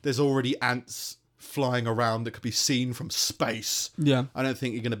in, there's already ants flying around that could be seen from space. Yeah. I don't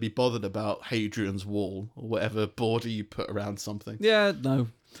think you're going to be bothered about Hadrian's Wall or whatever border you put around something. Yeah, no.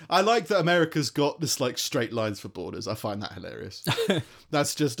 I like that America's got this like straight lines for borders. I find that hilarious.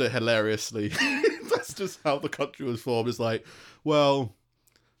 That's just a hilariously. That's just how the country was formed. It's like, well,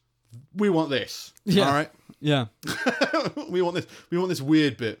 we want this. Yeah. All right. Yeah. We want this. We want this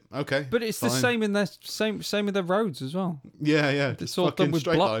weird bit. Okay. But it's the fine. same in their same with their roads as well. Yeah, yeah. It's Just all fucking done with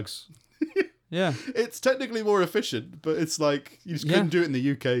straight blocks. Yeah. It's technically more efficient, but it's like you just couldn't Yeah. do it in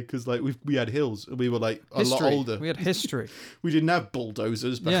the UK because like we had hills and we were like a lot History. older. We had history. We didn't have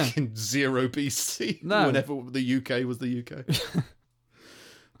bulldozers back Yeah. in 0 BC. No. Whenever the UK was the UK.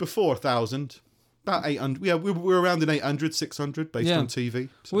 Before 1000, about 800. Yeah, we were around in 800, 600 based Yeah. on TV.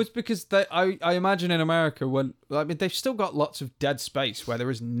 So. Well, it's because I imagine in America they've still got lots of dead space where there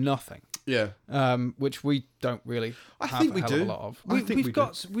is nothing. Yeah. which we don't really. I have think a we hell do. Of a lot of. I think we do.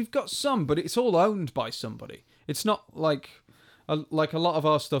 We've got some, but it's all owned by somebody. It's not like a lot of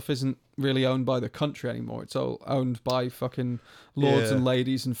our stuff isn't really owned by the country anymore. It's all owned by fucking lords Yeah. and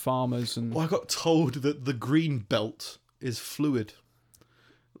ladies and farmers and. Well, I got told that the green belt is fluid.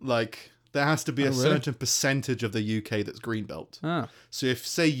 Like, there has to be a really? certain percentage of the UK that's green belt. Ah, So if,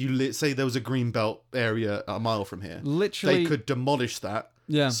 say there was a green belt area a mile from here, literally. they could demolish that.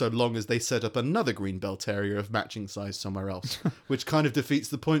 Yeah. So long as they set up another green belt area of matching size somewhere else, which kind of defeats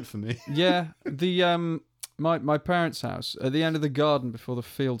the point for me. Yeah, the my parents' house at the end of the garden before the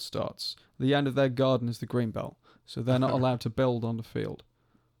field starts. The end of their garden is the green belt, so they're not allowed to build on the field.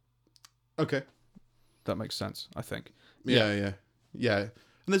 Okay. That makes sense, I think. Yeah.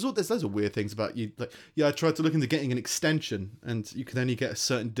 And there's loads of weird things about you. Like, yeah, I tried to look into getting an extension, and you can only get a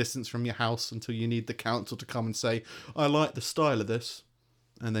certain distance from your house until you need the council to come and say, "I like the style of this,"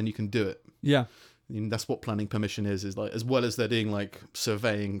 and then you can do it. Yeah, I mean, that's what planning permission is like, as well as they're doing like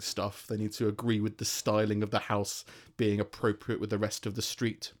surveying stuff, they need to agree with the styling of the house being appropriate with the rest of the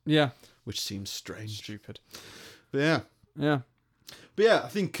street, yeah. which seems strange. Stupid. But Yeah. I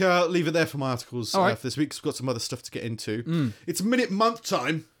think leave it there for my articles All right. for this week. 'Cause we've got some other stuff to get into. It's minute month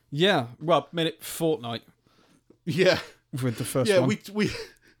time. Yeah. Well, minute fortnight Yeah. with the first Yeah, one.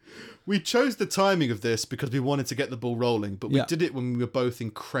 we chose the timing of this because we wanted to get the ball rolling, but we Yeah. did it when we were both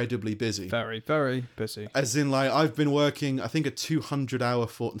incredibly busy. Very, very busy. As in, like, I've been working, I think, a 200-hour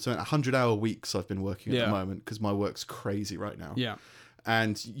so 100-hour weeks I've been working at Yeah. the moment because my work's crazy right now. Yeah.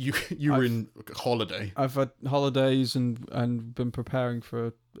 And you were in holiday. I've had holidays and been preparing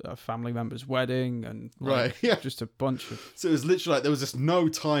for a family member's wedding and like, Right, yeah. just a bunch of So it was literally like there was just no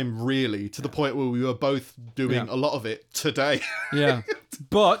time really, to the point where we were both doing Yeah. a lot of it today. yeah.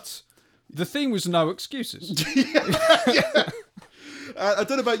 But the theme was no excuses. I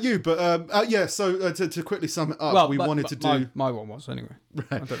don't know about you, but So to quickly sum it up, Well, we wanted to do. my one was anyway.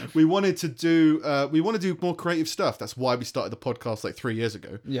 I don't know. If, We wanted to do. We want to do more creative stuff. That's why we started the podcast like 3 years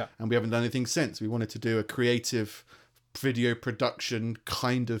ago. Yeah. And we haven't done anything since. We wanted to do a creative video production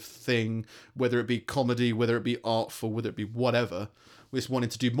kind of thing, whether it be comedy, whether it be artful, whether it be whatever. We just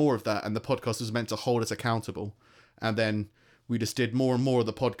wanted to do more of that, and the podcast was meant to hold us accountable. And then we just did more and more of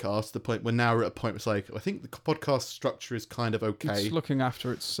the podcast. The point we're now at a point where it's like, I think the podcast structure is kind of okay. it's looking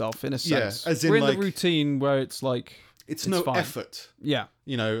after itself in a Yeah, sense. as in, we're in like- the routine where it's like It's no fine. effort. Yeah.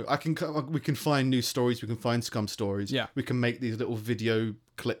 You know, we can find new stories, we can find scum stories. Yeah. We can make these little video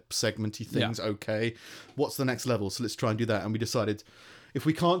clip segmenty things okay. What's the next level? So let's try and do that. And we decided if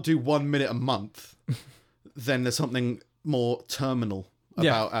we can't do 1 minute a month, then there's something more terminal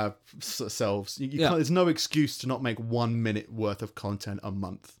about ourselves. You can't, there's no excuse to not make 1 minute worth of content a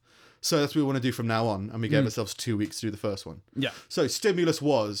month. So that's what we want to do from now on. And we gave ourselves 2 weeks to do the first one. Yeah. So stimulus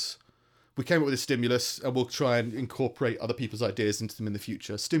was, we came up with a stimulus, and we'll try and incorporate other people's ideas into them in the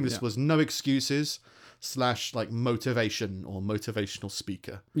future. Stimulus was no excuses / like motivation or motivational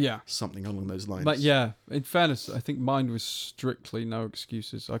speaker. Yeah. Something along those lines. But yeah, in fairness, I think mine was strictly no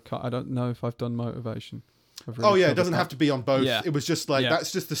excuses. I don't know if I've done motivation. Oh yeah, it doesn't have to be on both. Yeah. It was just like, Yeah.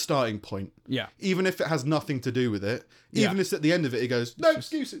 that's just the starting point. Yeah. Even if it has nothing to do with it, even if at the end of it, it goes, no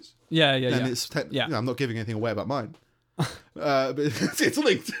excuses. Yeah. Yeah. Then Yeah. it's, Yeah. I'm not giving anything away about mine. But it's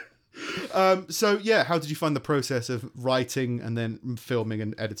linked. So yeah, how did you find the process of writing and then filming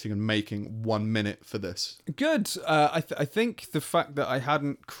and editing and making 1 minute for this? Good. I think the fact that I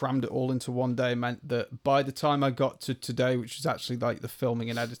hadn't crammed it all into one day meant that by the time I got to today, which is actually like the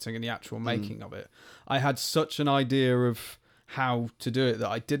filming and editing and the actual making of it, I had such an idea of how to do it that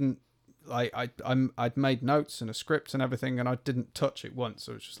I didn't. I'd made notes and a script and everything, and I didn't touch it once.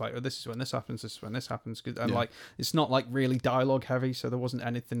 So it was just like, oh, this is when this happens, this is when this happens, and like it's not like really dialogue heavy, so there wasn't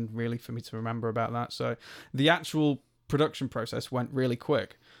anything really for me to remember about that. So the actual production process went really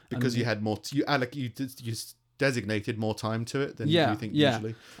quick Because you had more, you designated more time to it than you think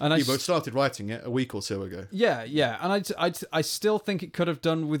usually. And you both started writing it a week or so ago. Yeah, and I still think it could have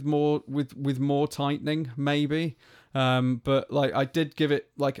done with more tightening, maybe. But like I did give it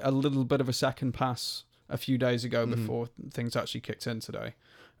like a little bit of a second pass a few days ago before things actually kicked in today.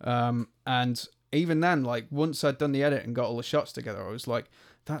 And even then, like once I'd done the edit and got all the shots together, I was like,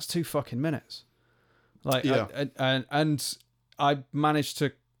 that's 2 fucking minutes. Like, and I managed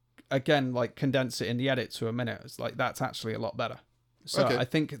to again like condense it in the edit to a minute. It's like that's actually a lot better. So I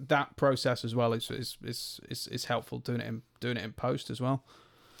think that process as well is helpful doing it in post as well.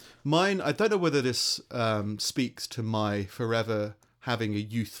 Mine, I don't know whether this speaks to my forever having a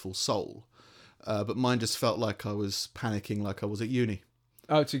youthful soul, but mine just felt like I was panicking like I was at uni.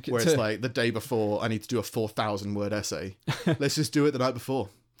 Oh, where it's like the day before I need to do a 4,000 word essay. Let's just do it the night before.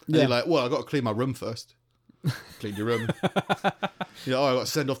 And Yeah. you're like, well, I got to clean my room first. Clean your room. You know, oh, I got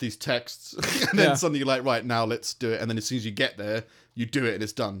to send off these texts. And then Yeah. suddenly you're like, right, now let's do it. And then as soon as you get there, you do it and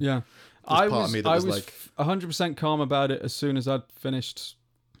it's done. Yeah. There's I part of was, me that I was was like- 100% calm about it as soon as I'd finished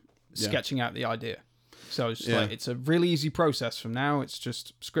Yeah. sketching out the idea. So it's just Yeah. like, it's a really easy process from now. It's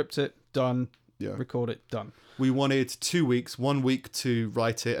just script it, done, Yeah. record it, done. We wanted 2 weeks, 1 week to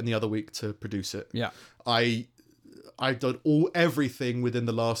write it and the other week to produce it. Yeah. I did everything within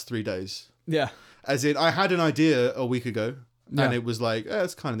the last 3 days. Yeah. As in, I had an idea a week ago, Yeah. and it was like,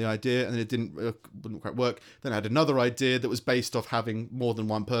 that's kind of the idea, and it wouldn't quite work. Then I had another idea that was based off having more than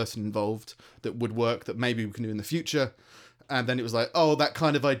one person involved that would work, that maybe we can do in the future. And then it was like, oh, that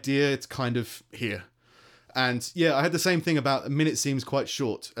kind of idea, it's kind of here. And yeah, I had the same thing about a minute seems quite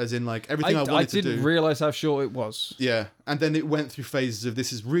short, as in like everything I wanted to do. didn't realize how short it was. Yeah, and then it went through phases of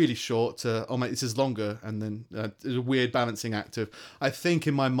this is really short to, oh mate, this is longer, and then it was a weird balancing act of, I think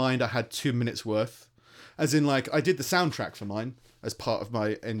in my mind I had 2 minutes worth, as in like I did the soundtrack for mine as part of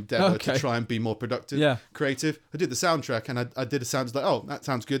my endeavor Okay. to try and be more productive, Yeah. creative. I did the soundtrack and I did a sound like, oh, that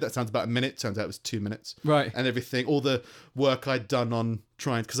sounds good. That sounds about a minute. Turns out it was 2 minutes. Right. And everything, all the work I'd done on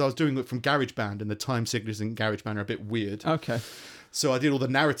trying, because I was doing it from GarageBand and the time signatures in GarageBand are a bit weird. Okay. So I did all the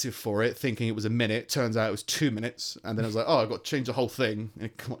narrative for it, thinking it was a minute. Turns out it was 2 minutes, and then I was like, "Oh, I got to change the whole thing," and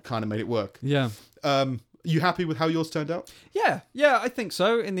it kind of made it work. Yeah. You happy with how yours turned out? Yeah. Yeah, I think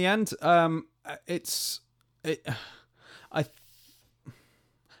so. In the end,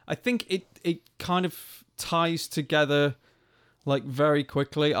 I think it kind of ties together like very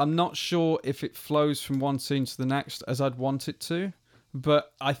quickly. I'm not sure if it flows from one scene to the next as I'd want it to,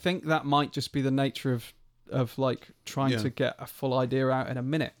 but I think that might just be the nature of like trying Yeah. to get a full idea out in a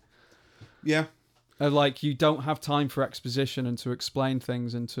minute. Yeah, Like you don't have time for exposition and to explain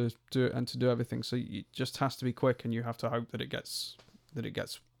things and to do everything. So it just has to be quick, and you have to hope that it gets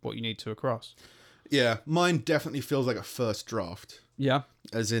what you need to across. yeah. Mine definitely feels like a first draft, Yeah.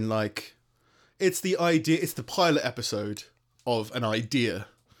 as in like it's the idea, it's the pilot episode of an idea,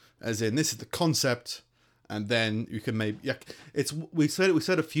 as in this is the concept, and then you can maybe it's we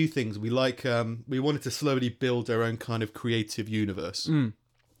said a few things. We wanted to slowly build our own kind of creative universe.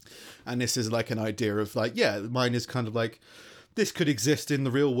 And this is like an idea of like, yeah, mine is kind of like, this could exist in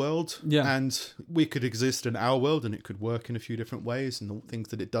the real world. Yeah. And we could exist in our world, and it could work in a few different ways and the things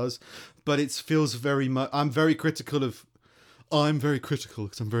that it does. But it feels very much, I'm very critical because I'm very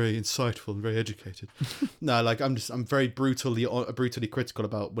insightful and very educated. No, like I'm very brutally critical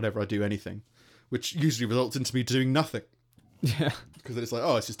about whenever I do anything, which usually results into me doing nothing. Yeah. Because it's like,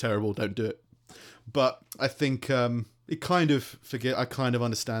 oh, this is terrible, don't do it. But I think I kind of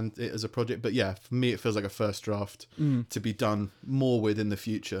understand it as a project, but yeah, for me it feels like a first draft to be done more with in the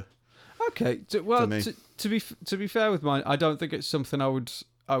future. Okay. Well, me. to be fair with mine, I don't think it's something I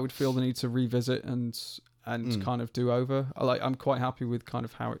would feel the need to revisit and kind of do over. I'm quite happy with kind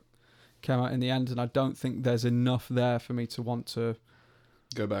of how it came out in the end, and I don't think there's enough there for me to want to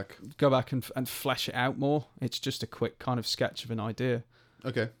Go back. and flesh it out more. It's just a quick kind of sketch of an idea.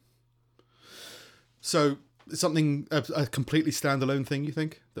 Okay. So something a completely standalone thing, you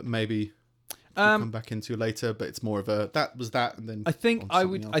think, that maybe we'll come back into later, but it's more of a that was that, and then I think on I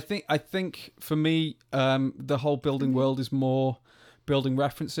something would. else. I think for me, the whole building world is more building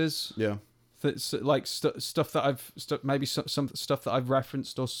references. Yeah. That's like stuff that I've maybe some stuff that I've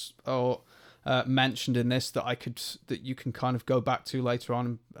referenced or mentioned in this that you can kind of go back to later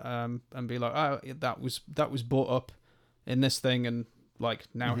on and be like, oh, that was brought up in this thing, and like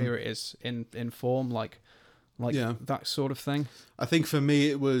now here it is in form, like Yeah. that sort of thing. I think for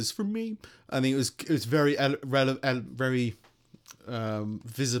me it was very very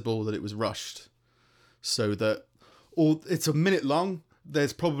visible that it was rushed, so that it's a minute long.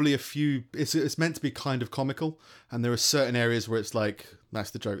 There's probably a few. It's meant to be kind of comical, and there are certain areas where it's like that's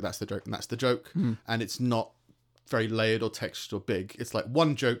the joke, that's the joke, and that's the joke, and it's not very layered or textured or big. It's like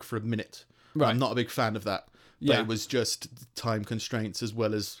one joke for a minute. Right. I'm not a big fan of that. But Yeah. it was just time constraints as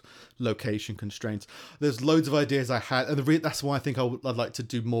well as location constraints. There's loads of ideas I had, and that's why I think I'd like to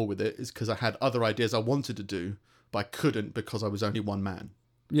do more with it, is because I had other ideas I wanted to do, but I couldn't because I was only one man.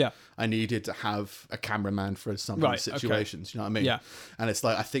 Yeah. I needed to have a cameraman for some Right, of these situations. You know what I mean? Yeah. And it's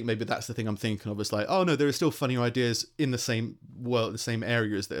like, I think maybe that's the thing I'm thinking of. It's like, oh no, there are still funny ideas in the same world, the same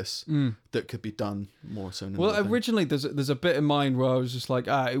area as this that could be done more so. Well, originally there's a bit in mind where I was just like,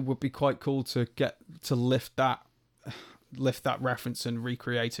 it would be quite cool to get to lift that reference and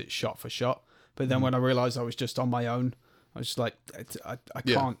recreate it shot for shot. But then when I realized I was just on my own, I was just like,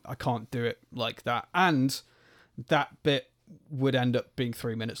 I can't do it like that. And that bit would end up being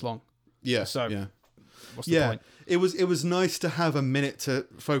 3 minutes long. yeah, so- yeah. what's the Yeah, point? it was nice to have a minute to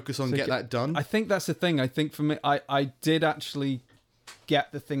focus on get that done. I think that's the thing. I think for me, I did actually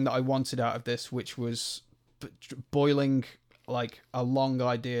get the thing that I wanted out of this, which was boiling like a long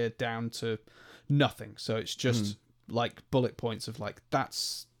idea down to nothing. So it's just like bullet points of like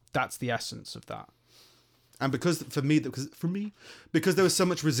that's the essence of that. And because there was so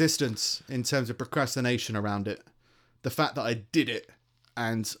much resistance in terms of procrastination around it, the fact that I did it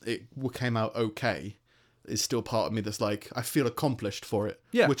and it came out okay is still part of me that's like, I feel accomplished for it.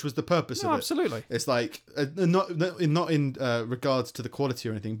 Yeah. Which was the purpose of it. Absolutely. It's like, not in regards to the quality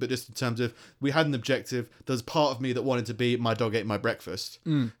or anything, but just in terms of, we had an objective. There's part of me that wanted to be my dog ate my breakfast.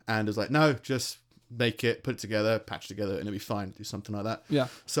 And it was like, no, just make it, put it together, patch together, and it'll be fine. Do something like that. Yeah.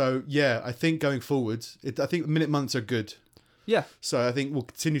 So, yeah, I think going forward, I think minute months are good. Yeah. So I think we'll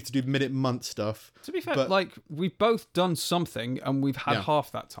continue to do minute month stuff. To be fair, but, like we've both done something and we've had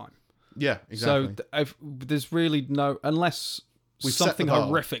half that time. Yeah, exactly. So there's really no, unless something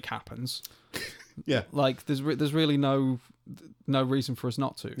horrific happens. Yeah. Like there's really no reason for us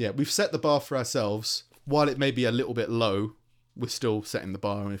not to. Yeah, we've set the bar for ourselves. While it may be a little bit low, we're still setting the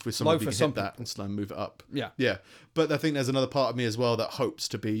bar, and if we're someone who can hit that and slowly move it up. Yeah. Yeah. But I think there's another part of me as well that hopes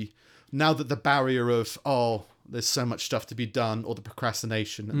to be, now that the barrier of, there's so much stuff to be done, or the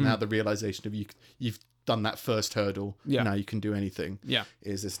procrastination, and now the realization of you've done that first hurdle, now you can do anything. Yeah.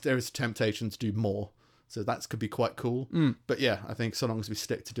 There is temptation to do more. So that could be quite cool. But yeah, I think so long as we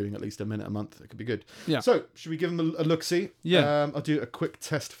stick to doing at least a minute a month, it could be good. Yeah. So should we give him a look-see? Yeah. I'll do a quick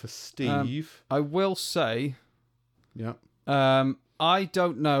test for Steve. I will say, Yeah. I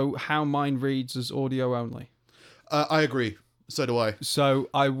don't know how mine reads as audio only. I agree. So do I. So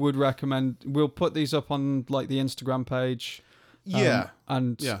I would recommend, we'll put these up on like the Instagram page.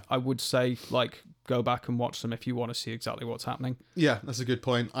 And I would say like go back and watch them if you want to see exactly what's happening. Yeah, that's a good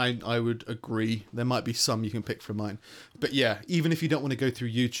point. I would agree. There might be some you can pick from mine. But yeah, even if you don't want to go through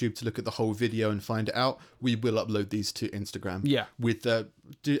YouTube to look at the whole video and find it out, we will upload these to Instagram. Yeah. With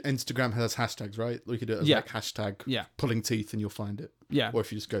Instagram has hashtags, right? We could do it as like hashtag pulling teeth and you'll find it. Yeah. Or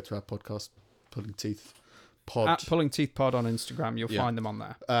if you just go to our podcast, Pulling Teeth Pod. At Pulling Teeth Pod on Instagram, you'll find them on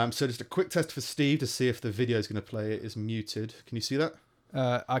there. So just a quick test for Steve to see if the video is going to play is muted. Can you see that?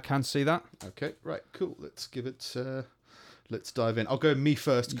 I can see that. Okay, right, cool. Let's give it. Let's dive in. I'll go me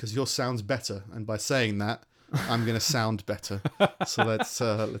first because yours sounds better, and by saying that, I'm going to sound better. So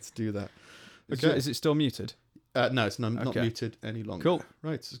let's do that. Okay, is it still muted? No, it's not muted any longer. Cool.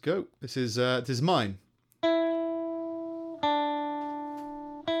 Right, let's go. This is mine.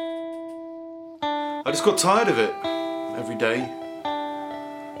 I just got tired of it every day,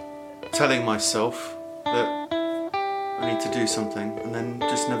 telling myself that I need to do something and then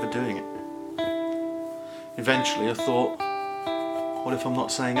just never doing it. Eventually I thought, what if I'm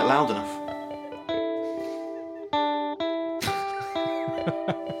not saying it loud enough?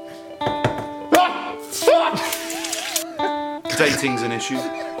 Dating's an issue.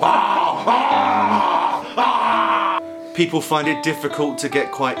 People find it difficult to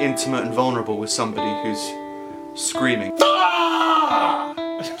get quite intimate and vulnerable with somebody who's screaming.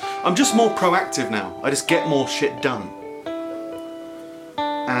 I'm just more proactive now. I just get more shit done.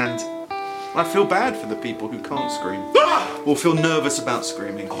 And I feel bad for the people who can't scream. Or feel nervous about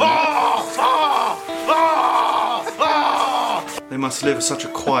screaming. They must live such a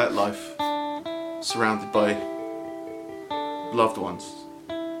quiet life, surrounded by loved ones.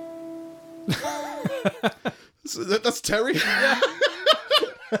 That's Terry. Yeah.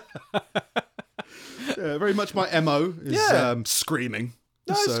 Very much my MO is screaming.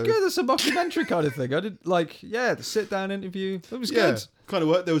 No, it's good. It's a documentary kind of thing. I did the sit down interview. It was good. Kind of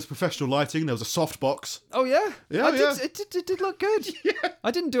worked. There was professional lighting. There was a soft box. Oh yeah, yeah. It did look good. Yeah.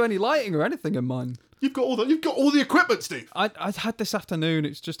 I didn't do any lighting or anything in mine. You've got all the equipment, Steve. I had this afternoon.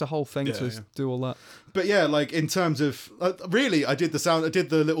 It's just a whole thing to do all that. But yeah, like in terms of really, I did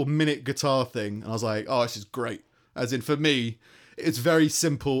the little minute guitar thing, and I was like, oh, this is great. As in, for me, it's very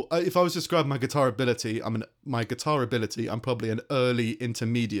simple. If I was to describe my guitar ability, I'm probably an early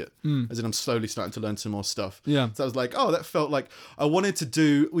intermediate. As in, I'm slowly starting to learn some more stuff. Yeah. So I was like, oh, that felt like I wanted to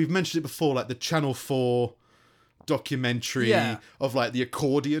do. We've mentioned it before, like the Channel 4 documentary of like the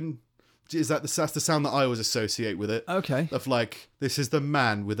accordion. That's the sound that I always associate with it. Okay. Of like, this is the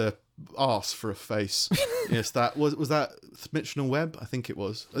man with a arse for a face. Yes, that was that Mitchell and Webb? I think it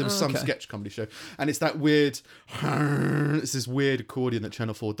was. It was some sketch comedy show, and it's that weird. It's this weird accordion that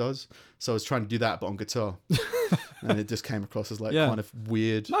Channel 4 does. So I was trying to do that, but on guitar, and it just came across as like kind of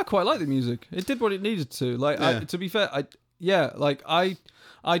weird. No, I quite like the music. It did what it needed to. Like, to be fair, I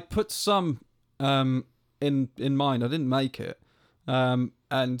put some in mine. I didn't make it, and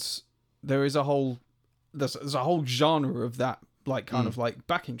there is a whole there's a whole genre of that, like kind of like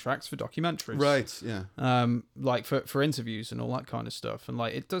backing tracks for documentaries, Right. Yeah. like for interviews and all that kind of stuff, and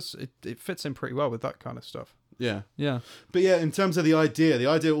like it fits in pretty well with that kind of stuff. Yeah. Yeah, But yeah, in terms of the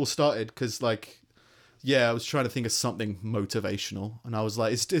idea all started because like, yeah, I was trying to think of something motivational, and I was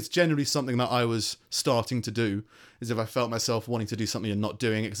like, it's generally something that I was starting to do. Is if I felt myself wanting to do something and not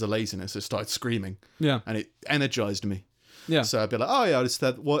doing it because of laziness, I started screaming, yeah, and it energized me. yeah, So I'd be like, oh yeah, I just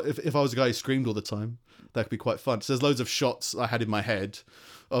thought, what if I was a guy who screamed all the time? That could be quite fun. So there's loads of shots I had in my head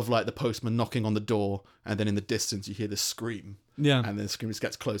of like the postman knocking on the door, and then in the distance you hear this scream. yeah. And then the scream just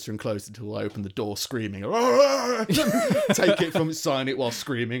gets closer and closer until I open the door screaming. Take it from it, sign it while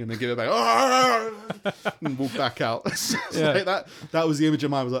screaming, and then give it back. And walk back out. So Yeah. like that was the image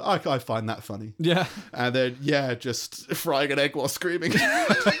of mine. I was like, I find that funny. Yeah, And then, yeah, just frying an egg while screaming.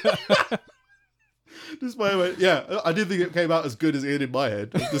 Just by the way, yeah, I didn't think it came out as good as it did in my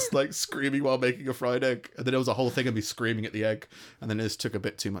head. Just like screaming while making a fried egg. And then there was a whole thing of me screaming at the egg. And then it just took a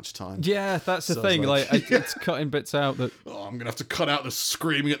bit too much time. yeah. That's the So I was thing. like- Like, it's cutting bits out that. Oh, I'm going to have to cut out the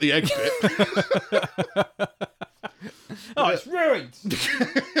screaming at the egg bit. Oh, it's ruined.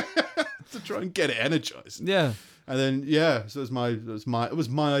 To try and get it energized. Yeah, And then, yeah, so it was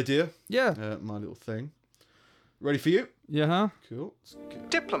my idea. yeah, My little thing. Ready for you? yeah. Huh? Cool. Let's go.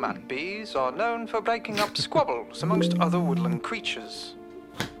 Diplomat bees are known for breaking up squabbles amongst other woodland creatures.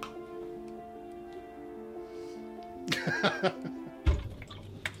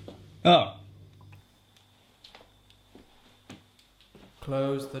 Oh.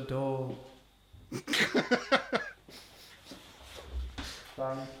 Close the door.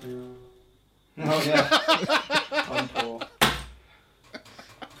 Thank you. Oh yeah. Encore.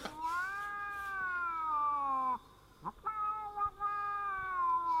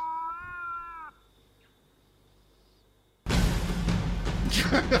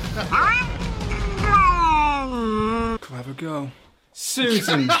 Come have a go.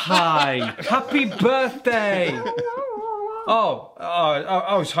 Susan, hi. Happy birthday.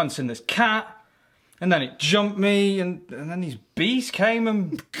 I was hunting this cat, and then it jumped me, and then these bees came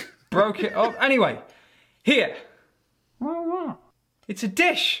and broke it up. Anyway, here. It's a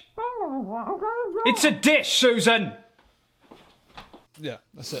dish. It's a dish, Susan. Yeah,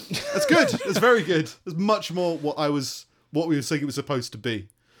 that's it. That's good. That's very good. It's much more what we were saying it was supposed to be,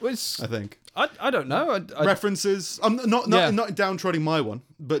 I think. I don't know. References. I'm not Yeah. not downtroding my one,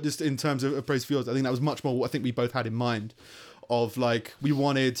 but just in terms of praise for yours, I think that was much more what I think we both had in mind. Of like we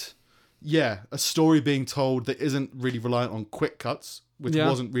wanted, a story being told that isn't really reliant on quick cuts, which Yeah.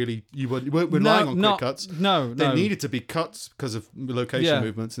 wasn't really you weren't relying on quick cuts. No, There no. needed to be cuts because of location Yeah.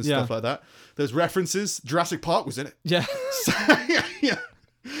 movements and Yeah. stuff like that. There's references. Jurassic Park was in it. Yeah. yeah.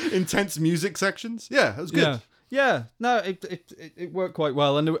 Intense music sections. Yeah, it was good. Yeah. Yeah. No, it worked quite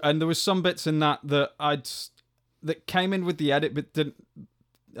well, and there was some bits in that that came in with the edit, but didn't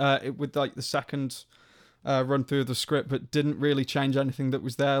with like the second run through of the script, but didn't really change anything that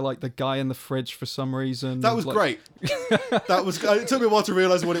was there, like the guy in the fridge for some reason. That was like, great. That was. It took me a while to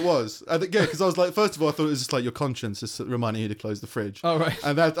realize what it was. I think, because I was like, first of all, I thought it was just like your conscience just reminding you to close the fridge. Oh, right.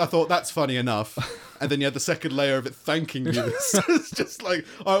 And I thought that's funny enough. And then you had the second layer of it thanking you. It's just like,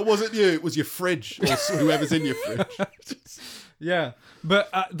 oh, it wasn't you, it was your fridge or whoever's in your fridge. Yeah, but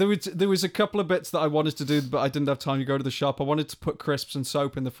there was a couple of bits that I wanted to do, but I didn't have time to go to the shop. I wanted to put crisps and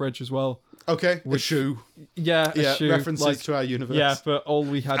soap in the fridge as well. Okay, a shoe. Yeah, a Yeah, shoe, references like- to our universe. Yeah, but all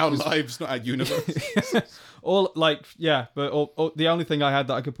we had Our was lives, not our universe. but the only thing I had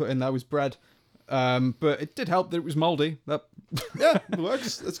that I could put in there was bread. But it did help that it was moldy. That Yeah, it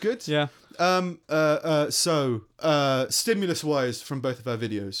works. That's good. yeah, So, stimulus-wise from both of our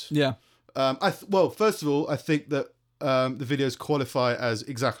videos. yeah, Well, first of all, I think that the videos qualify as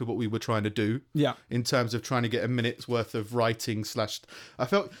exactly what we were trying to do. yeah, In terms of trying to get a minute's worth of writing / I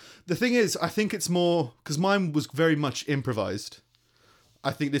felt the thing is, I think it's more because mine was very much improvised. I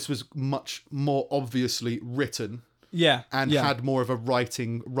think this was much more obviously written yeah, and yeah. had more of a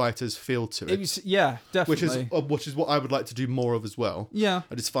writer's feel to it. It was definitely. Which is what I would like to do more of as well. Yeah.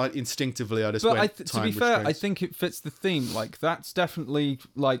 I just find instinctively I just But went to time be fair, I restraints. think it fits the theme. Like that's definitely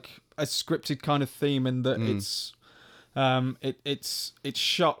like a scripted kind of theme in that it's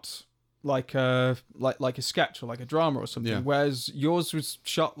shot like a sketch or like a drama or something, Yeah. whereas yours was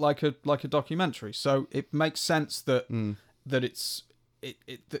shot like a documentary. So it makes sense that that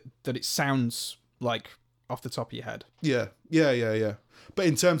it sounds like off the top of your head. Yeah. But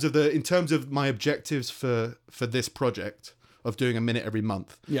in terms of my objectives for this project of doing a minute every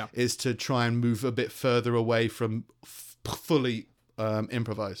month, Yeah. is to try and move a bit further away from fully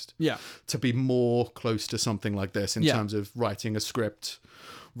improvised. Yeah. To be more close to something like this in Yeah. terms of writing a script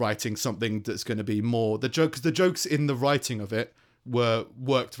writing something that's going to be more the joke. Because the jokes in the writing of it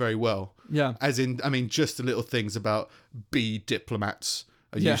worked very well. Yeah. As in, I mean, just the little things about bee diplomats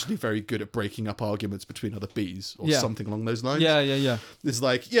are usually very good at breaking up arguments between other bees or something along those lines. Yeah. It's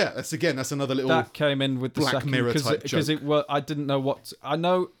like, that's another little That came in with the Black second Mirror type because joke. I didn't know what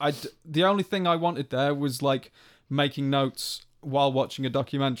the only thing I wanted there was like making notes while watching a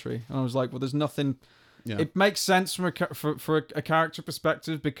documentary, and I was like, well, there's nothing. Yeah. It makes sense from for a character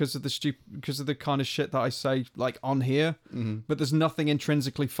perspective because of the kind of shit that I say like on here, but there's nothing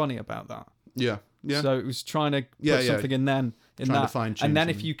intrinsically funny about that. Yeah. So it was trying to put something in Trying to that, fine-tune and then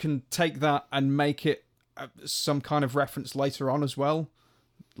if something. you can take that and make it some kind of reference later on as well,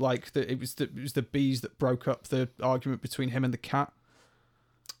 like it was the bees that broke up the argument between him and the cat.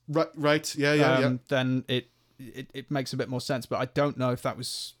 Right. Yeah. Then it makes a bit more sense, but I don't know if that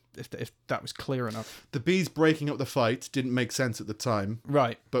was if that was clear enough. The bees breaking up the fight didn't make sense at the time,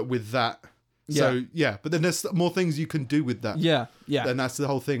 Right. but with that, so but then there's more things you can do with that. Yeah. And that's the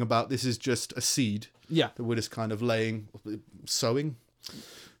whole thing about this is just a seed. Yeah. That we're just kind of sowing.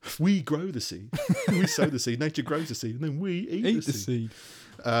 We grow the seed. We sow the seed. Nature grows the seed, and then we eat the seed.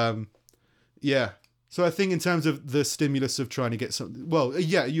 Yeah. So I think in terms of the stimulus of trying to get something, are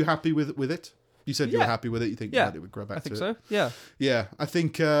you happy with it? You said you were happy with it. You think it would grow back I think to so. it? Yeah. Yeah. I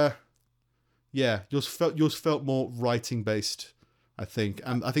think, yours felt more writing based, I think.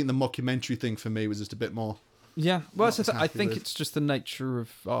 And I think the mockumentary thing for me was just a bit more. Yeah. Well, I happy think with. it's just the nature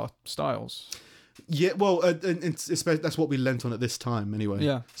of our styles. Yeah, well, and especially that's what we lent on at this time anyway.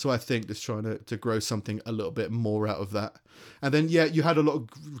 Yeah. So I think just trying to grow something a little bit more out of that. And then, you had a lot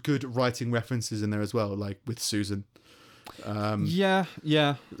of good writing references in there as well, like with Susan. Yeah.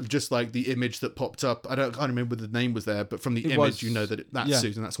 Just like the image that popped up. I can't remember the name was there, but from the image, was, you know that's yeah.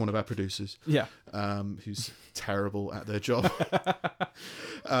 Susan. That's one of our producers. Yeah. Who's terrible at their job.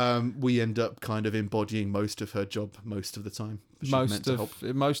 We end up kind of embodying most of her job most of the time. She's meant to help.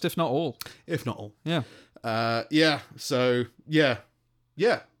 Most, if not all. If not all. Yeah. So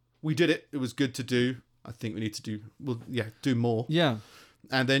we did it. It was good to do. I think we need to do more. Yeah.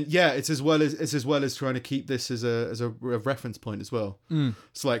 And then it's as well as trying to keep this as a reference point as well.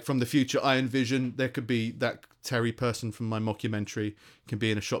 So like from the future, I envision there could be that Terry person from my mockumentary can be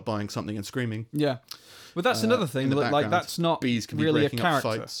in a shop buying something and screaming. Yeah. But that's another thing. in the Like background. that's not Bees can be really a breaking up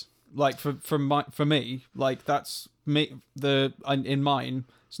character. fights. Like for me, like that's me. In mine,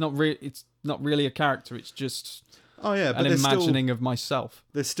 it's not really a character. It's just Oh yeah, but an imagining of myself.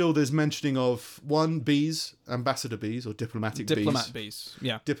 There's mentioning of bees, ambassador bees or diplomat bees.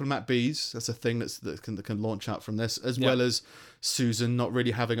 Yeah. Diplomat bees. That's a thing that can launch out from this, as well as Susan not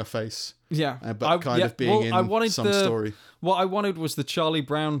really having a face. Yeah. But kind of being in some story. What I wanted was the Charlie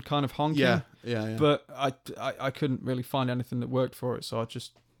Brown kind of honking. Yeah. But I couldn't really find anything that worked for it, so I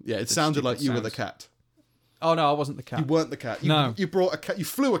just. Yeah, it sounded like you were the cat. Oh no, I wasn't the cat. You weren't the cat. No. You brought a cat. You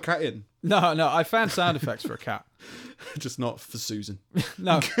flew a cat in. No, I found sound effects for a cat. Just not for Susan.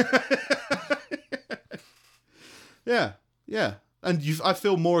 No. Yeah. And I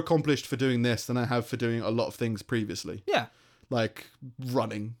feel more accomplished for doing this than I have for doing a lot of things previously. Yeah. Like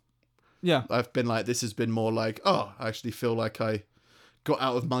running. Yeah. I've been like, this has been more like, I actually feel like I got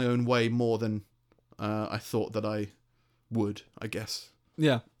out of my own way more than I thought that I would, I guess.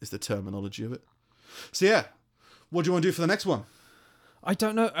 Yeah. Is the terminology of it. So yeah, what do you want to do for the next one? I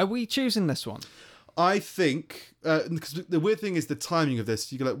don't know. Are we choosing this one? I think, because the weird thing is the timing of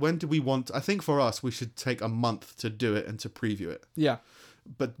this. You go like, when do we want? I think for us, we should take a month to do it and to preview it. Yeah.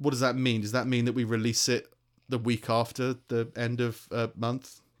 But what does that mean? Does that mean that we release it the week after the end of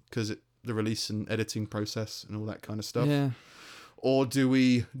month? Because the release and editing process and all that kind of stuff. Yeah. Or do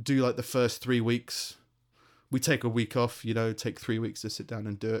we do like the first 3 weeks? We take a week off, take 3 weeks to sit down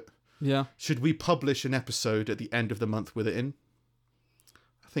and do it. Yeah. Should we publish an episode at the end of the month with it in?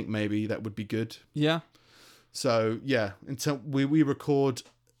 I think maybe that would be good. Yeah. So yeah, until we record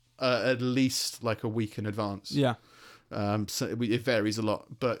at least like a week in advance. Yeah. So it varies a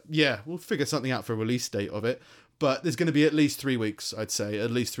lot, but yeah, we'll figure something out for a release date of it. But there's going to be at least 3 weeks, I'd say, at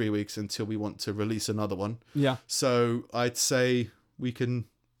least 3 weeks until we want to release another one. Yeah. So I'd say we can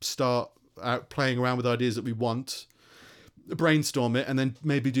start out playing around with ideas that we want, brainstorm it, and then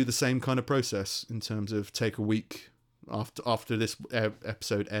maybe do the same kind of process in terms of take a week after this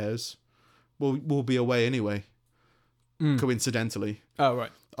episode airs. We'll be away anyway, coincidentally. Oh,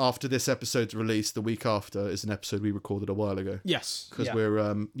 right. After this episode's released, the week after is an episode we recorded a while ago. Yes. Because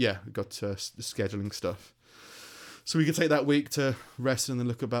we're, we got scheduling stuff. So we could take that week to rest and then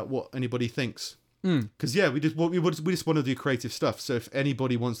look about what anybody thinks. Because we just want to do creative stuff. So if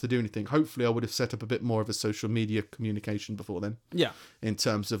anybody wants to do anything, hopefully I would have set up a bit more of a social media communication before then. Yeah. In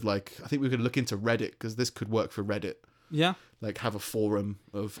terms of like, I think we're going to look into Reddit, because this could work for Reddit. Yeah. Like have a forum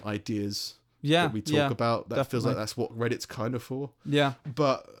of ideas Yeah. that we talk about. That feels like definitely. that's what Reddit's kind of for. Yeah.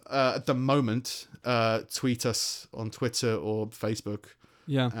 But at the moment, tweet us on Twitter or Facebook,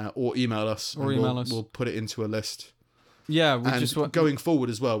 Yeah. or email us. Or and email us. We'll put it into a list. Yeah. We And just want. going forward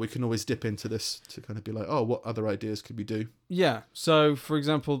as well, we can always dip into this to kind of be like, oh, what other ideas could we do? Yeah. So, for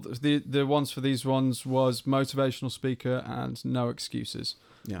example, the ones for these ones was motivational speaker and no excuses.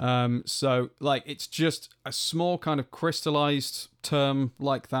 Yeah. So like it's just a small kind of crystallized term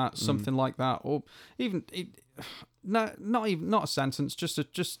like that, something like that, or even not a sentence, just A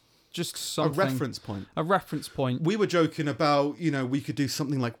something. reference point. A reference point. We were joking about, we could do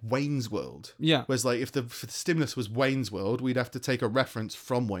something like Wayne's World. Yeah. Whereas like if the stimulus was Wayne's World, we'd have to take a reference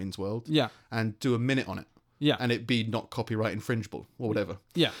from Wayne's World. Yeah. And do a minute on it. Yeah. And it be not copyright infringible or whatever.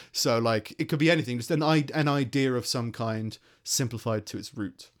 Yeah. So like it could be anything, just an idea of some kind simplified to its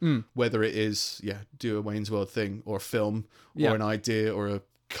root. Whether it is do a Wayne's World thing or a film or Yeah. an idea or a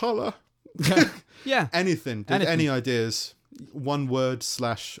colour. Yeah. Anything. Anything. Any ideas. One word /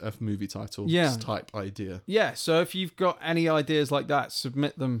 a movie title type idea. Yeah. So if you've got any ideas like that,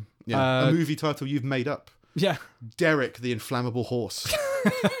 submit them. Yeah. A movie title you've made up. Yeah. Derek the Inflammable Horse.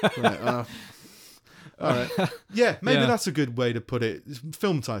 Right, all right. Yeah, maybe Yeah. that's a good way to put it.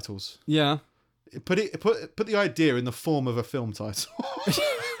 Film titles. Yeah. Put the idea in the form of a film title.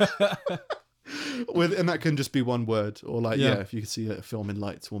 And that can just be one word, or like Yeah. if you can see a film in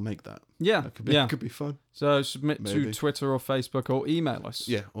lights, we'll make that. Yeah. That could be Yeah. could be fun. So submit to Maybe. Twitter or Facebook or email us.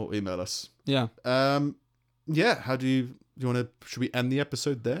 Yeah, or email us. Yeah. How do you want to? Should we end the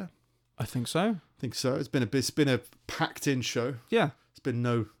episode there? I think so. I think so. It's been a packed in show. Yeah. It's been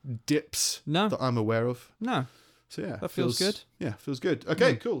no dips No. that I'm aware of. No. So yeah, That feels good. Yeah, feels good.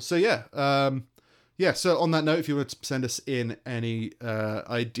 Okay, cool. So so on that note, if you want to send us in any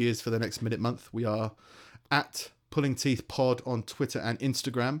ideas for the next Minute Month, we are at Pulling Teeth Pod on Twitter and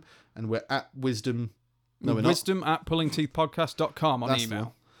Instagram, and we're at Wisdom. No, we're not. Wisdom at pullingteethpodcast.com on That's the email.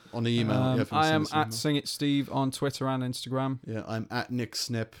 one. On the email. Yeah, if you want I to am send us an at email. Sing It Steve on Twitter and Instagram. Yeah, I'm at Nick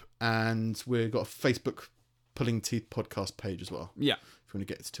Snip, and we've got a Facebook Pulling Teeth podcast page as well. Yeah. If you want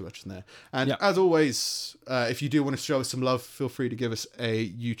to get to us in there. And Yeah. as always, if you do want to show us some love, feel free to give us a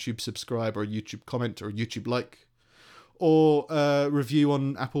YouTube subscribe or a YouTube comment or a YouTube like or a review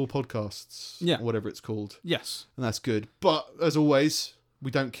on Apple Podcasts. Yeah. Or whatever it's called. Yes. And that's good. But as always,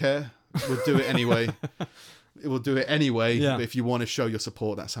 we don't care. We'll do it anyway. We'll do it anyway. Yeah. But if you want to show your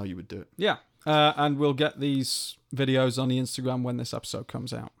support, that's how you would do it. Yeah. And we'll get these videos on the Instagram when this episode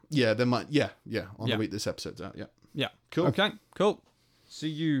comes out. Yeah, there might. Yeah. On Yeah. the week this episode's out. Yeah. Yeah. Cool. Okay, cool. See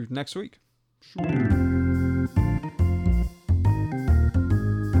you next week.